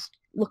it. I'm just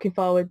looking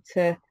forward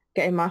to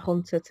getting my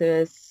hunter to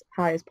as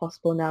high as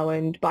possible now.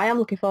 But I am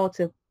looking forward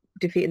to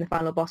defeating the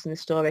final boss in the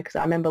story because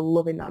I remember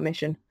loving that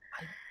mission.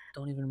 I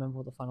don't even remember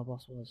what the final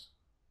boss was.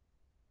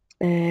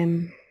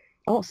 I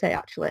won't say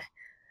actually,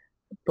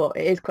 but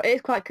it is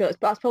quite cool. But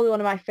that's probably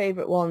one of my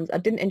favourite ones. I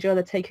didn't enjoy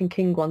the Taken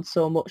King one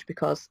so much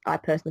because I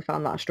personally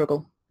found that a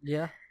struggle.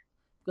 Yeah,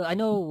 but I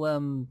know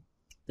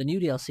the new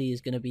DLC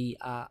is going to be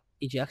at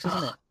EGX,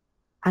 isn't it?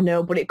 I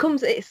know, but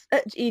it's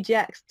at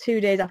EGX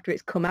 2 days after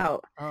it's come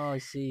out. Oh, I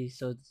see.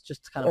 So it's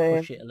just to kind of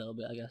push it a little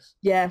bit, I guess.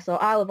 Yeah, so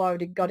I'll have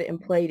already got it and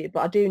played it,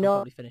 but I do know.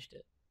 Probably finished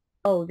it.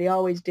 Oh, they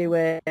always do.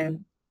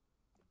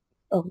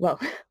 Oh well,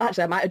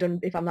 actually, I might have done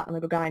if I'm not going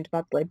to go grind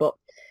badly. But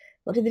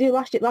what did they do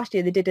last year? Last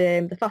year they did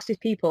the fastest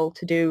people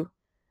to do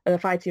a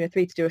 5 team of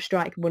 3 to do a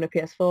strike and win a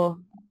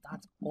PS4.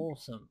 That's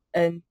awesome.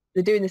 And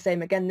they're doing the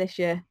same again this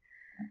year.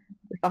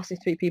 The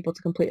fastest 3 people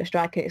to complete a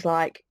strike, and it's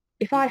like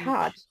if I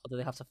had. Or do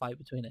they have to fight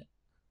between it?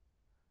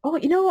 Oh,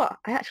 you know what?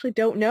 I actually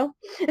don't know.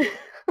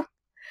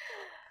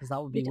 Because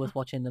that would be worth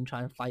watching them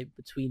try and fight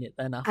between it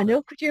then after. I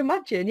know, could you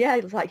imagine? Yeah,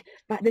 it's like,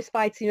 this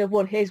 5 team of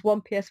 1, here's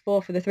 1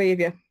 PS4 for the 3 of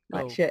you.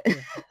 Like, shit. Yeah.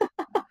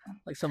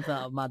 Like something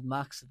out of Mad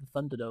Max at the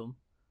Thunderdome.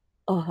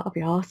 Oh, that'd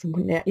be awesome,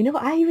 wouldn't it? You know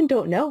what? I even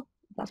don't know.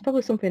 That's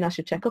probably something I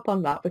should check up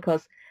on that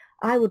because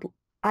I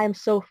am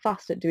so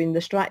fast at doing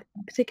the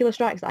particular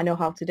strikes that I know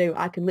how to do.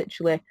 I can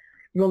literally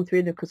run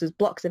through them because there's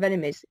blocks of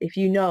enemies. If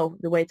you know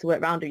the way to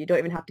work around them, you don't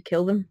even have to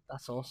kill them.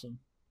 That's awesome.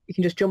 You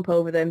can just jump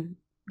over them,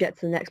 get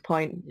to the next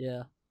point.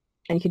 Yeah.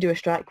 And you can do a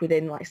strike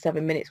within like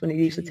 7 minutes when it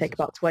usually take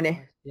about 20.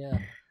 Christ. Yeah.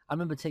 I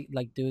remember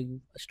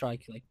doing a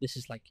strike like this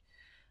is like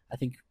I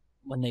think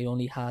when they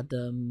only had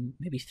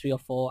maybe 3 or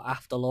 4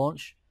 after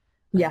launch.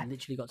 Yeah. I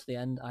literally got to the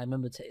end. I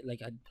remember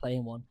I'd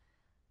playing one,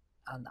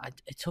 and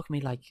it took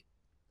me like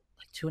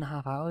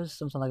 2.5 hours,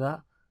 something like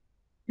that.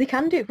 They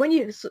can do when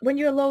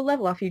you're a low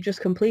level after you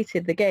just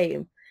completed the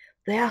game.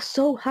 They are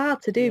so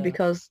hard to do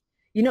because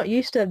you're not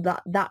used to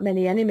that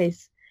many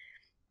enemies,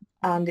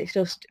 and it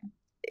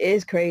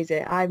is crazy.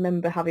 I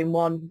remember having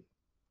one.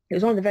 It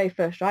was one of the very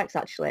first strikes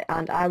actually,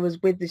 and I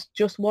was with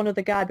just one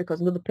other guy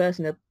because another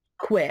person had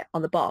quit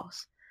on the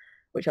boss,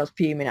 which I was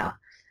fuming at.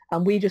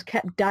 And we just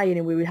kept dying,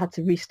 and we had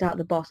to restart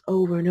the boss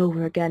over and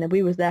over again. And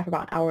we was there for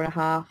about an hour and a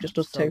half, just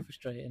us two.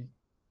 Frustrating.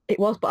 It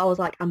was, but I was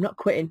like, I'm not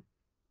quitting.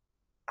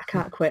 I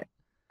can't quit.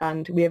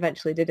 And we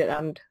eventually did it,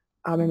 and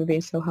I remember being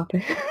so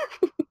happy.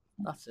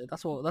 That's it.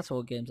 That's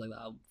what games like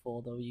that are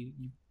for, though. You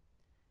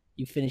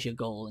finish your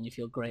goal and you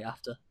feel great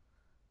after.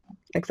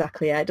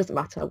 Exactly. Yeah, it doesn't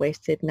matter. I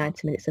wasted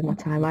 90 minutes of my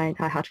time. I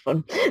had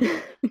fun.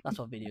 That's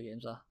what video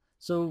games are.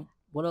 So,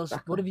 what else?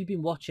 Exactly. What have you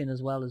been watching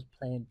as well as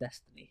playing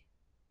Destiny?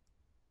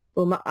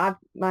 Well,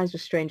 mine's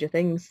just Stranger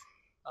Things,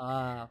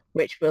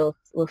 which we'll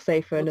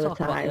save for another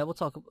time. We'll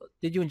talk.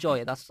 Did you enjoy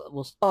it?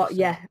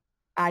 Yeah,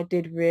 I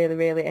did really,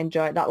 really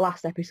enjoy it. That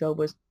last episode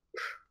was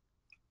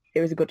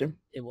a good one.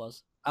 It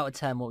was. Out of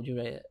 10, what would you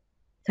rate it?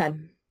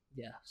 10.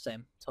 Yeah,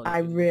 same.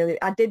 Totally.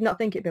 I did not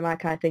think it'd be my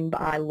kind of thing, but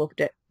I loved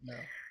it. No,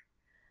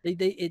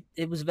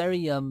 it was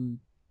very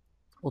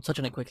We'll touch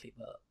on it quickly,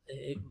 but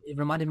it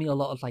reminded me a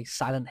lot of like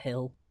Silent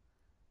Hill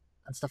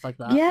and stuff like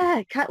that.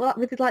 Yeah,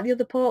 with like the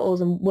other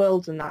portals and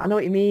worlds and that. I know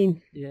what you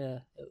mean. Yeah,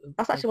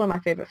 that's actually one of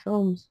my favourite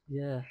films.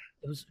 Yeah,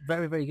 it was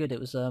very, very good. It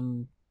was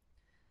do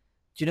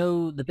you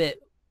know the bit?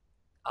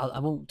 I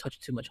won't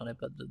touch too much on it,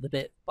 but the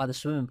bit by the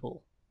swimming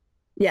pool.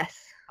 Yes.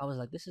 I was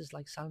like, this is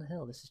like Silent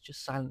Hill. This is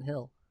just Silent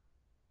Hill.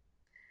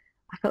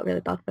 I felt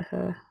really bad for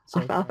her.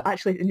 I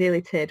actually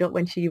nearly teared up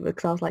when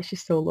because I was like,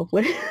 she's so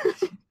lovely.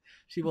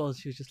 She was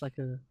just like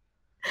a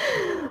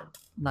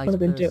nice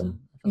person.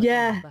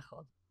 Yeah.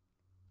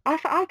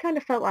 I kind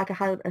of felt like I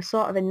had a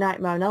sort of a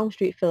Nightmare on Elm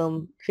Street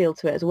film feel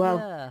to it as well.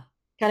 Yeah.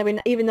 Kind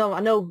of even though I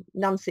know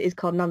Nancy is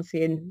called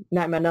Nancy in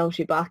Nightmare on Elm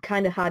Street, but I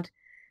kind of had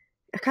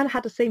I kind of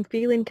had the same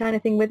feeling kind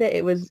of thing with it.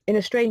 It was in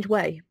a strange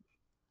way,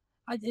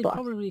 but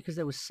Probably because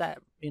they were set,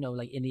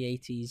 like in the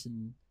 80s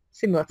and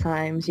similar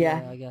times,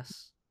 yeah. yeah, I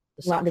guess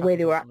the Like the soundtrack way was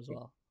they were awesome as acting.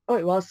 well. Oh,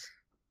 it was.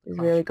 It was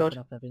Crash really good. popping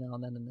up every now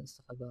and then and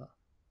stuff like that.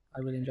 I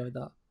really enjoyed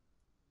that.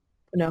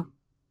 No,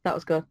 that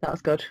was good. That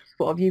was good.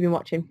 What have you been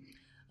watching?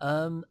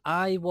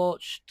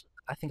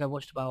 I think I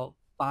watched about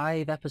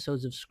 5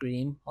 episodes of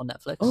Scream on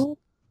Netflix. Oh,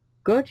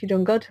 good. You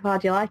done good. How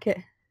do you like it?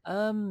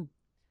 Um,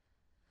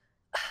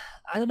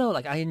 I don't know,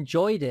 like I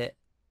enjoyed it.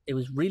 It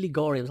was really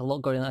gory. It was a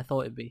lot gorier than I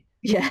thought it'd be.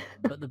 Yeah,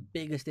 But the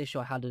biggest issue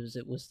I had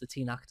was the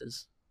teen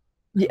actors.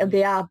 yeah,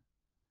 they are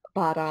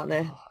bad, aren't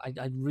they?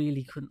 I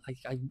really couldn't.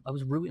 I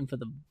was rooting for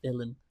the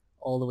villain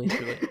all the way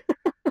through it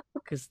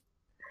because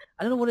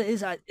I don't know what it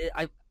is. I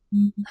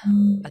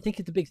think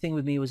the big thing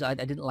with me was I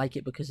didn't like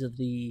it because of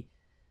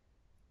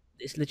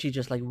it's literally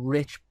just like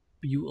rich,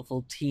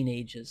 beautiful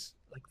teenagers.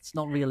 Like it's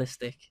not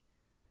realistic.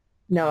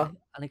 No,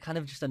 And it kind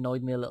of just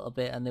annoyed me a little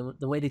bit. And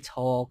the way they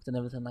talked and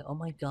everything, like, oh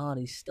my god,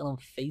 he's still on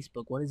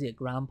Facebook. What is he, a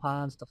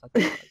grandpa and stuff like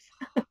that?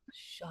 Like,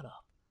 shut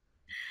up.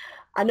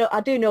 I know.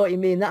 I do know what you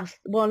mean. That's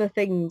one of the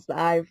things that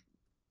I've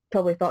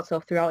probably thought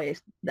so throughout.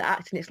 Is the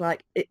acting? It's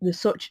like they're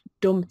such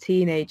dumb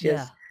teenagers,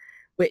 Yeah,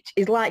 which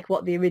is like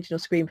what the original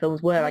Scream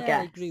films were, I yeah, I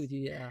guess. agree with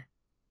you. Yeah,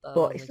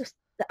 But it's like, just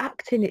the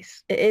acting. It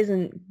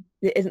isn't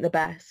the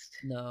best.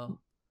 no.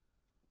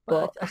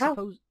 But But I how?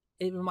 suppose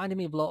it reminded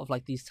me of a lot of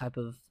like these type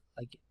of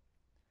like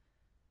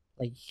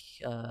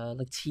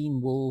like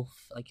Teen Wolf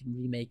like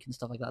remake and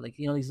stuff like that. Like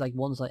these like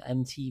ones like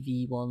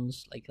MTV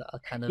ones like that are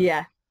kind of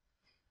Yeah,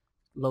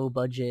 low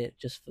budget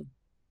just for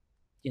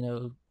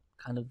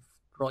kind of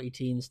grotty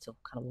teens to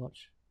kind of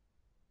watch.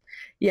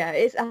 yeah.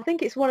 I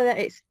think it's one of that.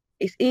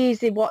 It's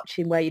easy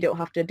watching where you don't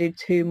have to do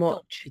too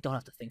much. You don't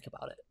have to think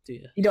about it, do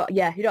you? You don't.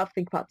 Yeah, you don't have to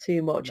think about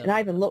too much. No, And I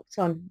you even don't. looked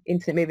on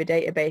Internet Movie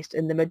Database,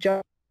 and the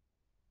majority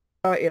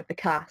of the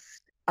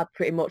cast have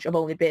pretty much have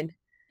only been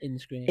In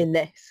Scream. in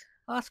this.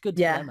 Well, that's good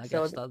for Yeah, them, I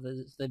so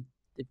guess.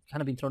 They've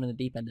kind of been thrown in the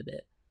deep end a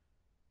bit.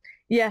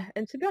 yeah,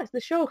 and to be honest, the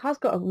show has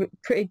got a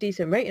pretty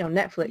decent rating on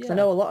Netflix. I Yeah.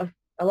 know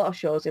a lot of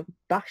shows have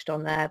bashed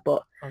on there,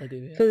 but Oh, they do.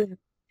 Yeah.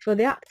 for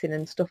the acting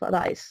and stuff like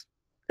that, it's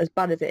as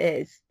bad as it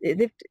is.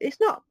 It's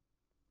not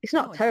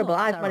No, it's terrible. not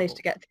I've terrible. managed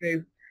to get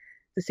through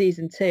the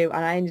season 2,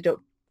 and I ended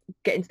up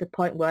getting to the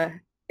point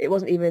where it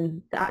wasn't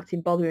even the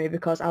acting bothering me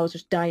because I was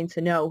just dying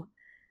to know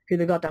who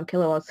the goddamn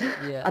killer was.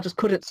 Yeah. I just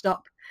couldn't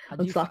stop Have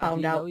until I do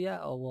found you know out.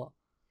 yet or what?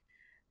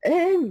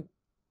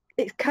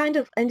 It's kind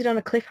of ended on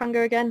a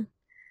cliffhanger again.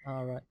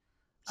 All right.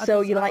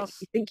 So you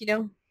think you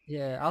know?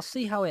 Yeah, I'll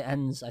see how it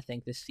ends. I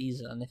think this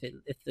season,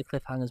 if the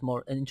cliffhanger's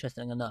more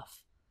interesting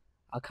enough,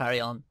 I'll carry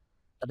on.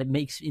 But it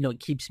makes it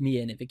keeps me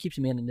in. If it keeps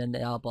me in, then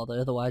I'll bother.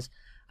 Otherwise,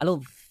 I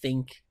don't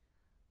think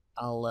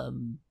I'll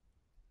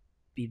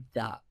be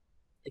that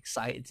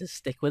excited to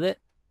stick with it.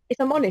 If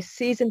I'm honest,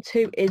 season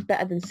 2 is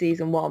better than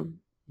season 1.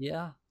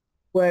 Yeah.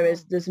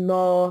 Whereas there's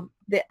more,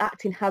 the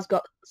acting has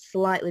got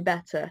slightly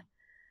better,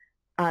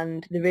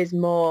 and there is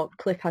more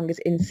cliffhangers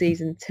in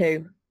season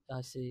 2.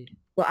 I see.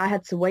 But I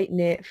had to wait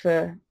near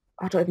for,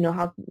 I don't even know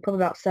how, probably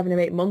about 7 or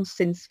 8 months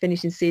since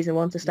finishing season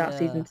 1 to start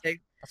season 2.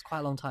 That's quite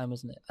a long time,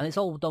 isn't it? And it's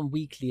all done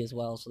weekly as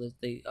well, so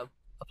they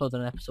upload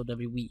an episode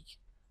every week.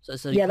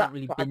 So you can't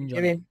really binge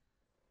on it.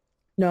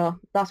 No,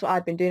 that's what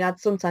I've been doing. I'd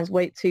sometimes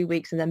wait 2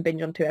 weeks and then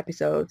binge on 2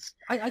 episodes.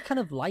 I kind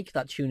of like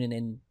that tuning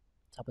in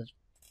type of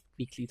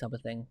weekly type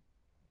of thing.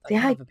 That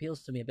Yeah, kind of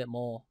appeals to me a bit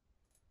more.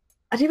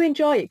 I do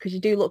enjoy it because you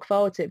do look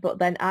forward to it, but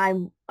then I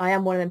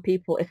am one of them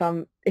people,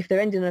 if they're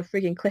ending on a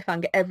freaking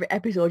cliffhanger every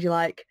episode, you're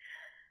like,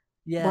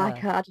 Yeah. why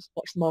can't I just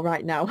watch them all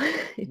right now?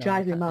 It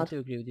drives me mad. I do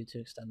agree with you to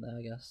an extent there,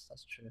 I guess.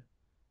 That's true.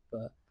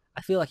 But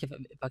I feel like if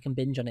I can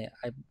binge on it,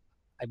 I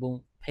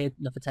won't pay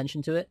enough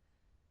attention to it.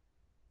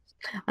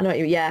 I know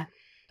what yeah.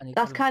 And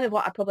That's kind of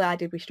what I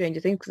did with Stranger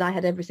Things, because I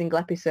had every single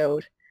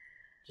episode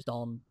just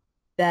on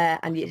there,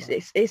 and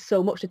it's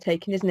so much to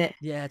take in, isn't it?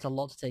 Yeah, it's a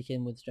lot to take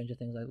in with Stranger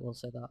Things, I will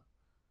say that.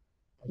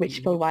 Which is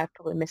probably why I've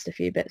probably missed a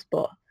few bits,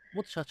 but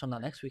we'll touch on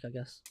that next week, I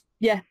guess.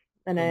 Yeah,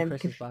 and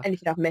anything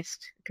I've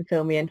missed can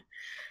fill me in.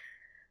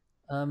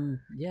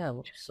 Yeah,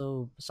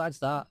 so besides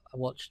that, I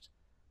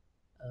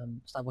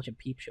started watching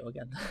Peep Show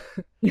again.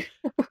 Just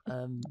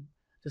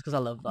because I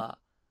love that.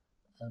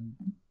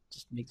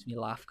 Just makes me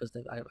laugh because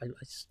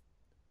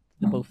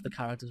both of the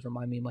characters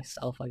remind me of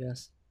myself, I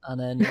guess. And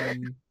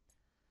then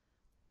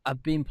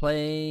I've been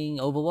playing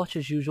Overwatch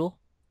as usual.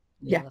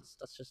 Yeah.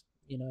 That's just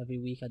every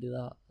week I do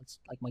that. That's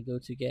like my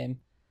go-to game.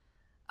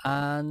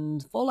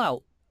 And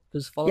Fallout,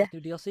 because Fallout New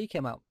DLC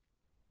came out.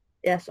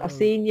 Yes, so, I've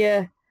seen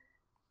I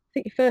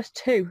think your first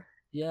 2.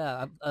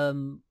 Yeah,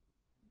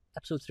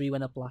 episode 3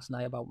 went up last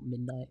night about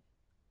midnight.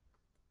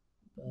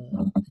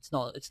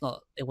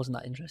 It wasn't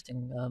that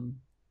interesting.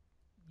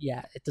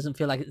 Yeah, it doesn't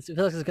feel like it feels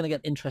like it's gonna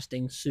get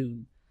interesting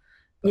soon.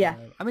 But, yeah,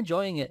 I'm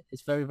enjoying it.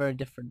 It's very, very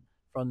different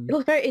from. It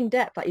was very in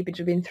depth, like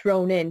you've been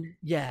thrown in.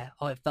 Yeah,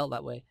 it felt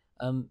that way.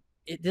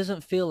 It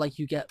doesn't feel like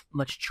you get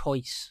much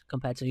choice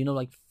compared to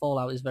like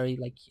Fallout is very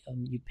like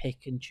you pick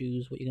and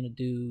choose what you're gonna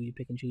do. You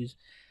pick and choose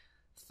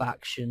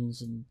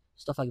factions and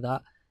stuff like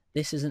that.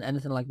 This isn't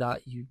anything like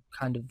that. You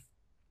kind of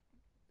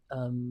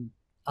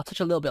I'll touch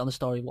a little bit on the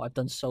story of what I've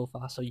done so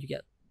far. So you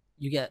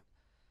get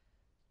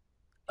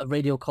a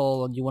radio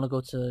call and you want to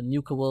go to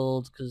Nuka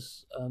World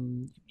because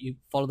you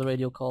follow the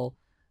radio call,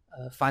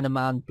 find a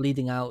man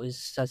bleeding out.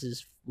 Says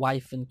his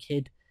wife and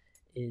kid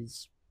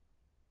is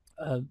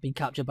being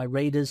captured by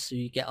raiders. So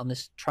you get on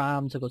this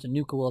tram to go to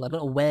Nuka World. I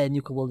don't know where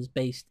Nuka World is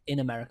based in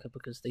America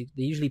because they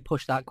usually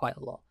push that quite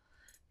a lot,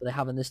 but they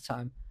haven't this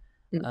time.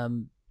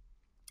 And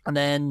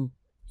then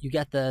you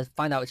get there,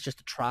 find out it's just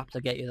a trap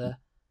to get you there,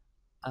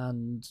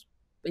 and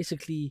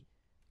basically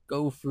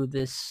go through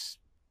this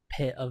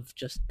pit of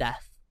just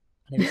death.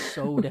 And it was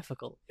so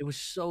difficult. It was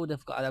so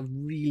difficult. I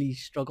really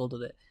struggled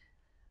with it.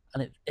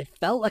 And it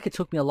felt like it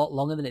took me a lot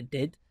longer than it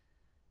did.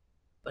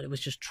 But it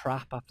was just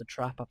trap after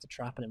trap after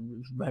trap, and it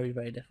was very,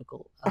 very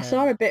difficult. I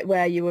saw a bit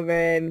where you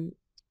were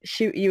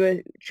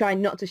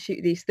trying not to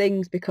shoot these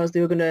things because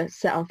they were going to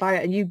set on fire,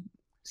 and you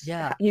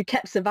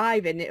kept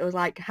surviving. It was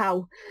like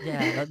how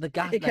the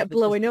gas it kept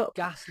blowing up,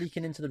 gas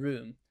leaking into the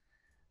room,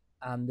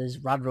 and there's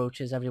rad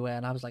roaches everywhere.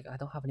 And I was like, I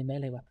don't have any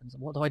melee weapons.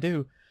 What do I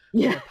do?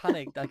 Yeah, I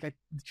panicked. Like I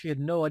literally had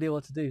no idea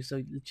what to do.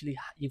 So literally,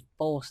 you're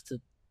forced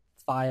to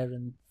fire,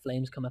 and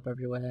flames come up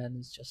everywhere, and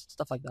it's just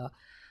stuff like that.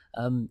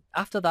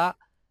 After that.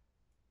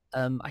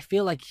 I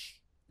feel like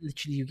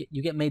literally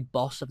you get made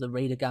boss of the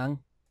raider gang,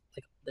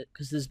 like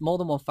because there's more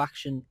than one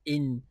faction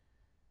in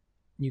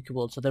Nuka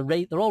World. So they're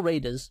all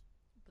raiders,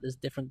 but there's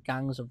different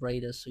gangs of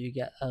raiders. So you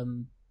get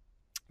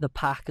the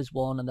pack as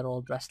one, and they're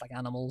all dressed like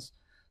animals.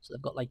 So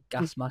they've got like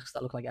gas masks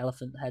that look like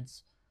elephant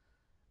heads,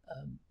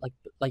 like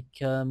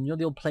you know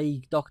the old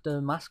plague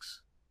doctor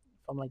masks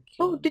from like.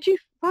 Did you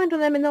find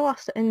one of them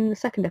in the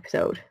second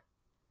episode?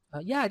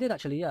 Yeah, I did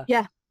actually. Yeah.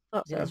 Yeah.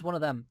 Yeah, it's one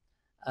of them.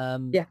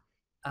 Yeah.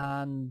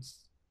 And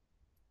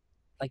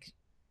like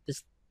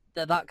this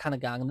that kind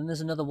of gang, and then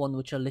there's another one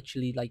which are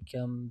literally like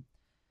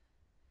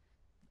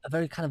a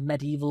very kind of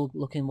medieval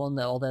looking one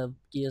that all their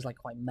gear's like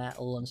quite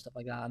metal and stuff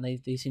like that, and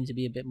they seem to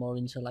be a bit more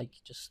into like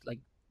just like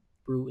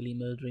brutally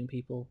murdering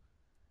people.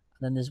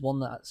 And then there's one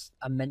that's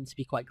meant to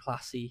be quite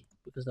classy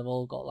because they've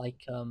all got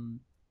like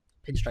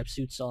pinstripe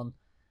suits on,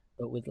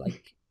 but with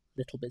like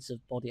little bits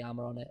of body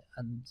armor on it.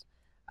 And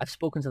I've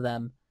spoken to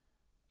them,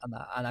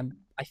 and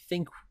I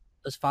think,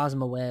 as far as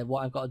I'm aware,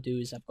 what I've got to do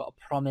is I've got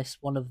to promise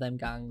one of them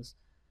gangs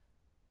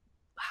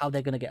how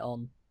they're going to get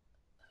on,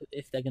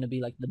 if they're going to be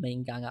like the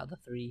main gang out of the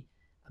three,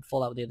 and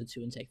fall out with the other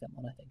two and take them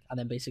on, I think. And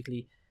then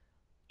basically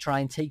try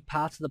and take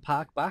parts of the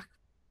park back.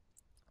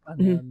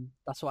 And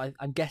that's what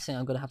I'm guessing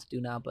I'm going to have to do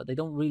now, but they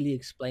don't really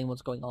explain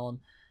what's going on.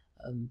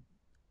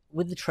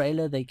 With the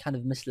trailer, they kind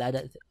of misled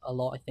it a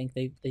lot, I think.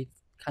 They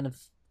kind of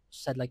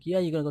said, like, yeah,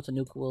 you're going to go to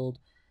Nuka World,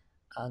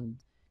 and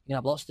you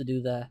have lots to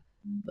do there.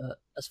 But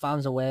as far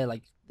as I'm aware,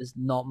 like, there's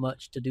not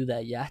much to do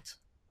there yet,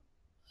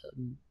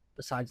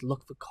 besides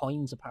look for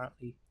coins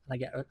apparently,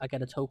 and I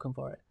get a token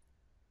for it.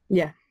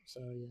 Yeah. So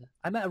yeah,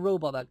 I met a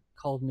robot that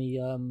called me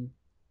a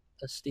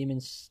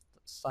steaming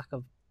sack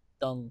of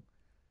dung.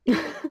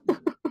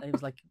 And it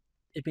was like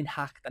it'd been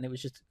hacked, and it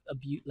was just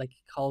like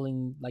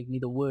calling like me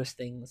the worst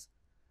things,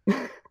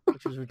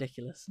 which was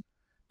ridiculous.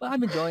 But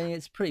I'm enjoying it.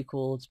 It's pretty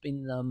cool. It's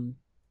been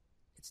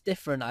it's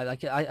different. I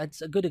like it.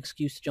 It's a good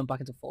excuse to jump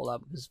back into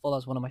Fallout because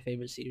Fallout's one of my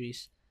favorite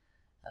series.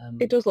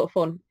 It does look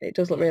fun. It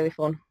does look really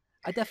fun.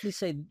 I definitely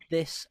say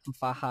this and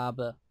Far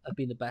Harbor have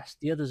been the best.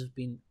 The others have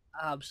been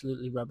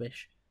absolutely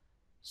rubbish.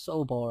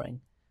 So boring.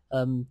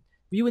 Were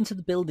you into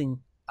the building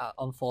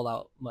on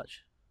Fallout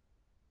much?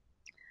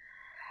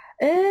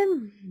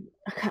 You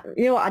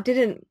know what? I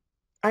didn't.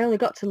 I only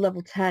got to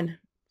level 10,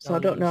 so I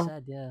don't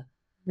know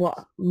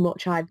what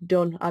much I've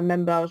done. I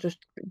remember I was just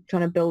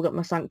trying to build up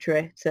my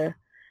sanctuary to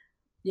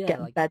get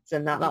like, beds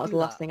and that. That was the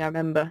last thing I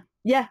remember.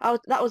 Yeah,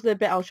 that was the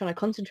bit I was trying to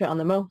concentrate on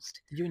the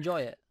most. Did you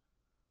enjoy it?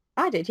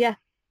 I did, yeah.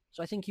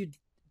 So I think you'd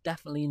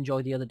definitely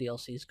enjoy the other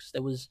DLCs because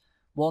there was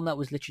one that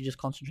was literally just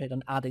concentrated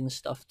on adding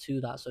stuff to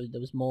that. So there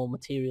was more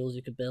materials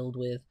you could build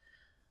with,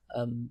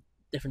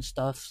 different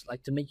stuff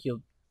like to make your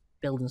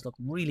buildings look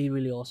really,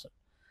 really awesome.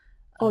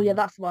 Yeah,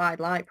 that's what I'd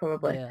like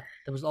probably. Yeah,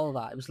 there was all of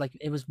that.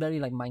 It was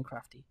very like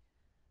Minecrafty.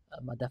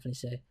 I'd definitely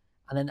say.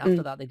 And then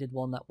after that, they did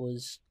one that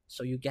was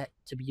so you get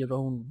to be your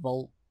own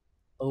vault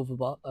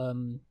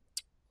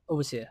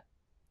overseer,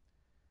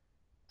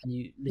 and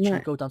you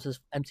literally go down to this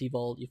empty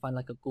vault. You find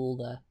like a ghoul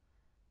there,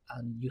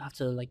 and you have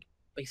to like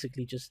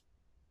basically just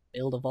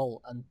build a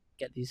vault and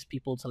get these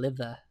people to live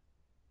there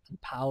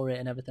and power it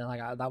and everything like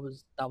that. That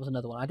was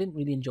another one. I didn't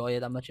really enjoy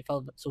it that much. It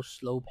felt so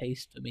slow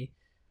paced for me.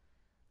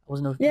 I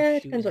wasn't. Yeah,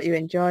 it depends what you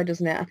enjoy,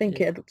 doesn't it? I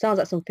think it sounds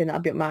like something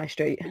that'd be up my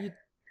street.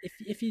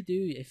 If you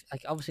do,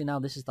 like obviously now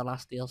this is the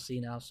last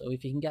DLC now, so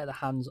if you can get the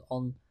hands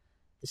on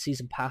the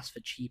season pass for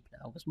cheap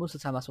now, because most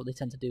of the time that's what they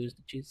tend to do is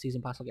the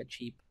season pass will get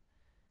cheap.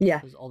 Yeah.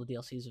 Because all the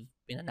DLCs have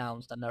been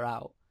announced and they're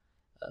out.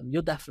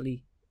 You'll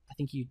definitely, I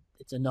think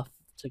it's enough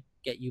to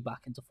get you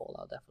back into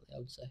Fallout. Definitely, I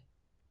would say.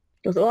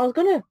 Well, I was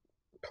gonna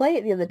play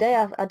it the other day.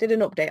 I did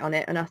an update on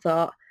it, and I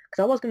thought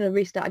because I was going to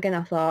restart again.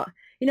 I thought,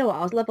 you know what,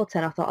 I was level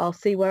 10. I thought I'll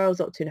see where I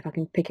was up to and if I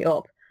can pick it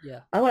up.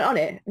 Yeah, I went on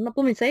it and my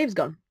blooming save's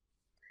gone.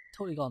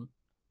 totally gone.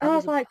 And I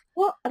was like,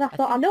 what? And I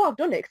thought, I know I've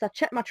done it because I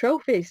checked my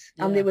trophies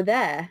and they were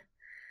there.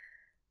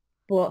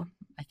 But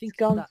I think it's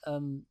gone. that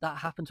that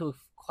happened to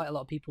quite a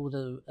lot of people with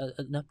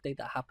an update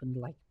that happened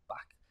like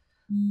back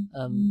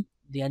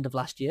the end of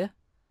last year.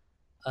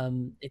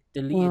 It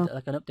deleted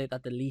like an update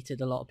that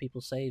deleted a lot of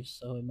people's saves,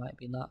 so it might have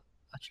been that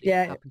actually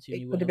happened to you. It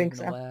You could have weren't been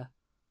even aware.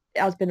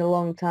 It has been a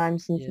long time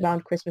since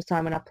around Christmas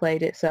time when I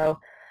played it, so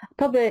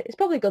it's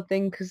probably a good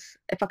thing because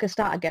if I can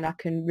start again, I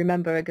can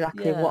remember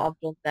exactly what I've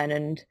done then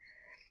and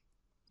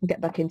get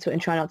back into it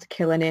and try not to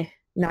kill any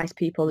nice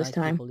people this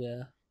time. People,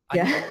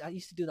 yeah. I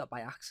used to do that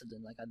by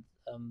accident. Like I'd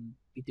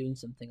be doing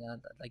something and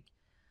I'd, like,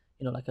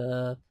 you know, like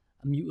a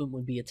mutant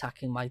would be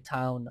attacking my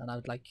town and I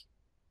would like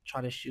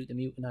try to shoot the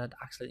mutant and I'd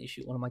accidentally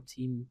shoot one of my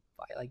team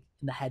by like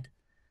in the head.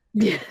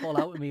 They'd fall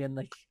out with me and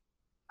like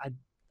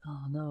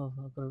oh no,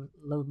 I've got to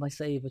load my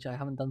save, which I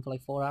haven't done for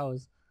like 4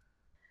 hours.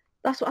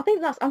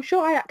 I'm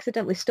sure I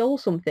accidentally stole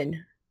something.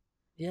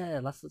 Yeah,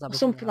 that's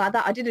something like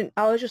that.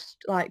 I was just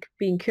like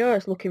being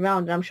curious looking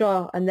around and I'm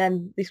sure, and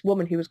then this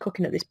woman who was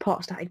cooking at this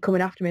pot started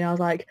coming after me and I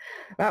was like,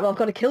 right, well, I've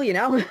got to kill you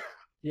now.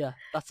 Yeah,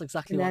 that's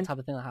exactly what type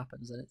of thing that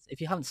happens. And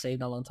if you haven't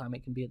saved in a long time,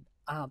 it can be an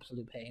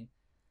absolute pain.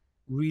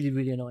 Really,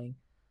 really annoying.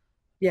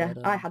 Yeah,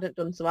 but, I hadn't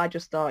done, so I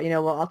just thought, you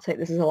know what, I'll take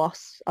this as a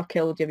loss. I've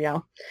killed you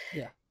now.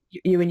 Yeah.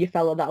 You and your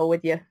fellow that are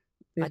with you.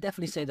 I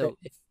definitely say, though,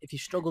 if you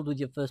struggled with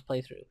your first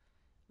playthrough,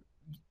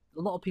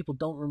 a lot of people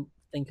don't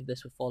think of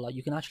this with Fallout.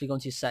 You can actually go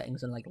into your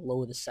settings and like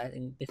lower the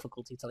setting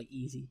difficulty to like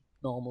easy,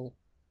 normal,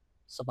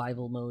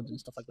 survival mode and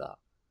stuff like that.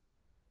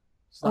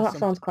 So that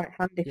sounds quite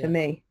handy for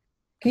me.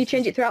 Can you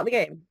change it throughout the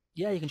game?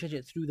 Yeah, you can change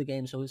it through the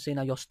game. So say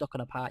now you're stuck on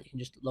a part, you can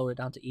just lower it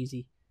down to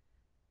easy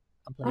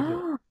and play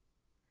through it.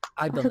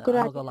 I've done that.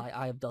 I'm not gonna lie,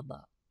 I have done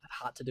that.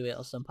 I've had to do it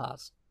on some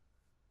parts.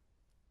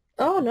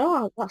 Oh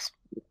no, that's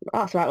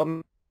right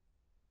on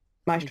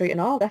my street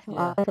and all.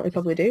 Definitely, I'll definitely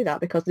probably do that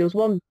because there was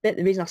one bit.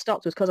 The reason I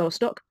stopped was because I was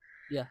stuck.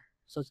 Yeah,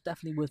 so it's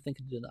definitely worth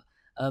thinking of doing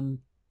that.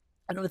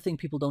 Another thing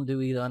people don't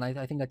do either, and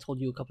I think I talked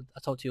to you a couple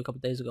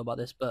of days ago about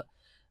this, but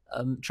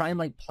try and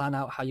like plan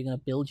out how you're gonna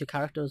build your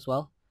character as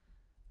well.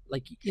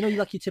 Like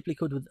like you typically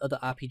could with other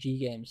RPG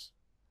games.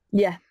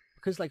 Yeah.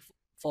 Because like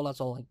Fallout's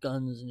all like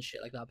guns and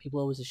shit like that. People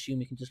always assume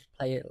you can just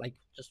play it like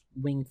just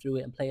wing through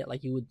it and play it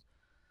like you would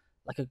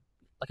like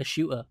a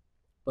shooter.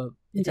 But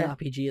it's an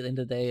RPG at the end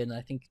of the day, and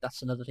I think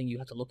that's another thing you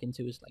have to look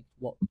into is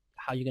like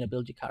how you're gonna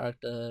build your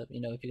character. You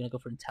know, if you're gonna go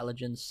for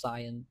intelligence,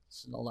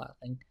 science, and all that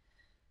thing.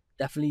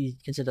 Definitely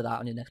consider that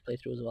on your next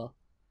playthrough as well.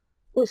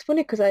 Well, it's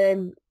funny because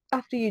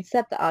after you'd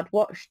said that, I'd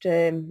watched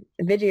a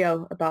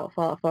video about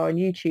Fallout 4 on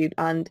YouTube,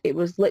 and it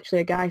was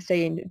literally a guy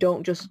saying,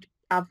 don't just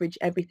average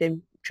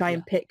everything, try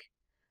and pick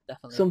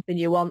something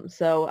you want.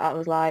 So I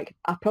was like,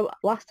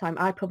 last time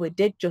I probably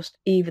did just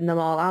even them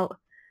all out,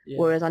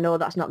 whereas I know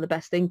that's not the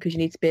best thing because you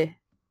need to be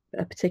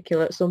a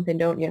particular at something,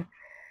 don't you?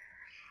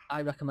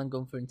 I recommend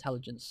going for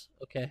intelligence,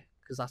 okay?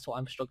 Because that's what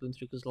I'm struggling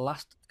through, because the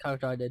last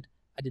character I did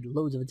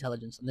loads of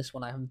intelligence, and this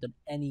one I haven't done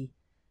any,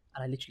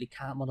 and I literally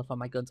can't modify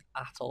my guns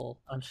at all.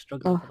 And I'm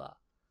struggling for that.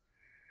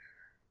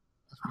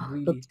 That's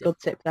really good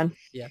tip then.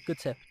 Yeah, good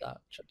tip.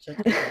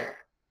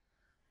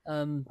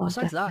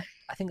 Besides that,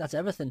 I think that's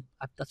everything.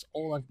 That's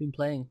all I've been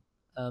playing.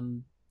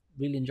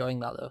 Really enjoying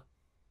that though.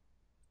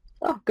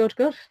 Oh, good.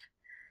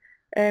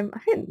 I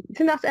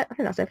think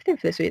that's everything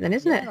for this week then,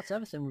 isn't it? Yeah, that's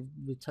everything.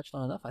 We've touched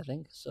on enough, I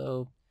think.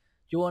 So,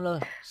 do you want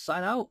to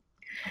sign out?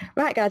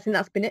 Right, guys, and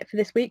that's been it for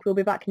this week. We'll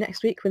be back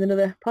next week with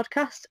another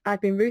podcast. I've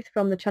been Ruth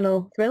from the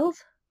channel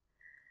Thrills.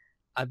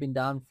 I've been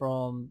Dan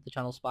from the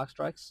channel Spark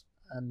Strikes.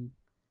 And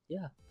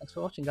yeah, thanks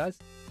for watching, guys.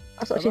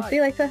 I'll see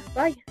you later.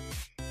 Bye.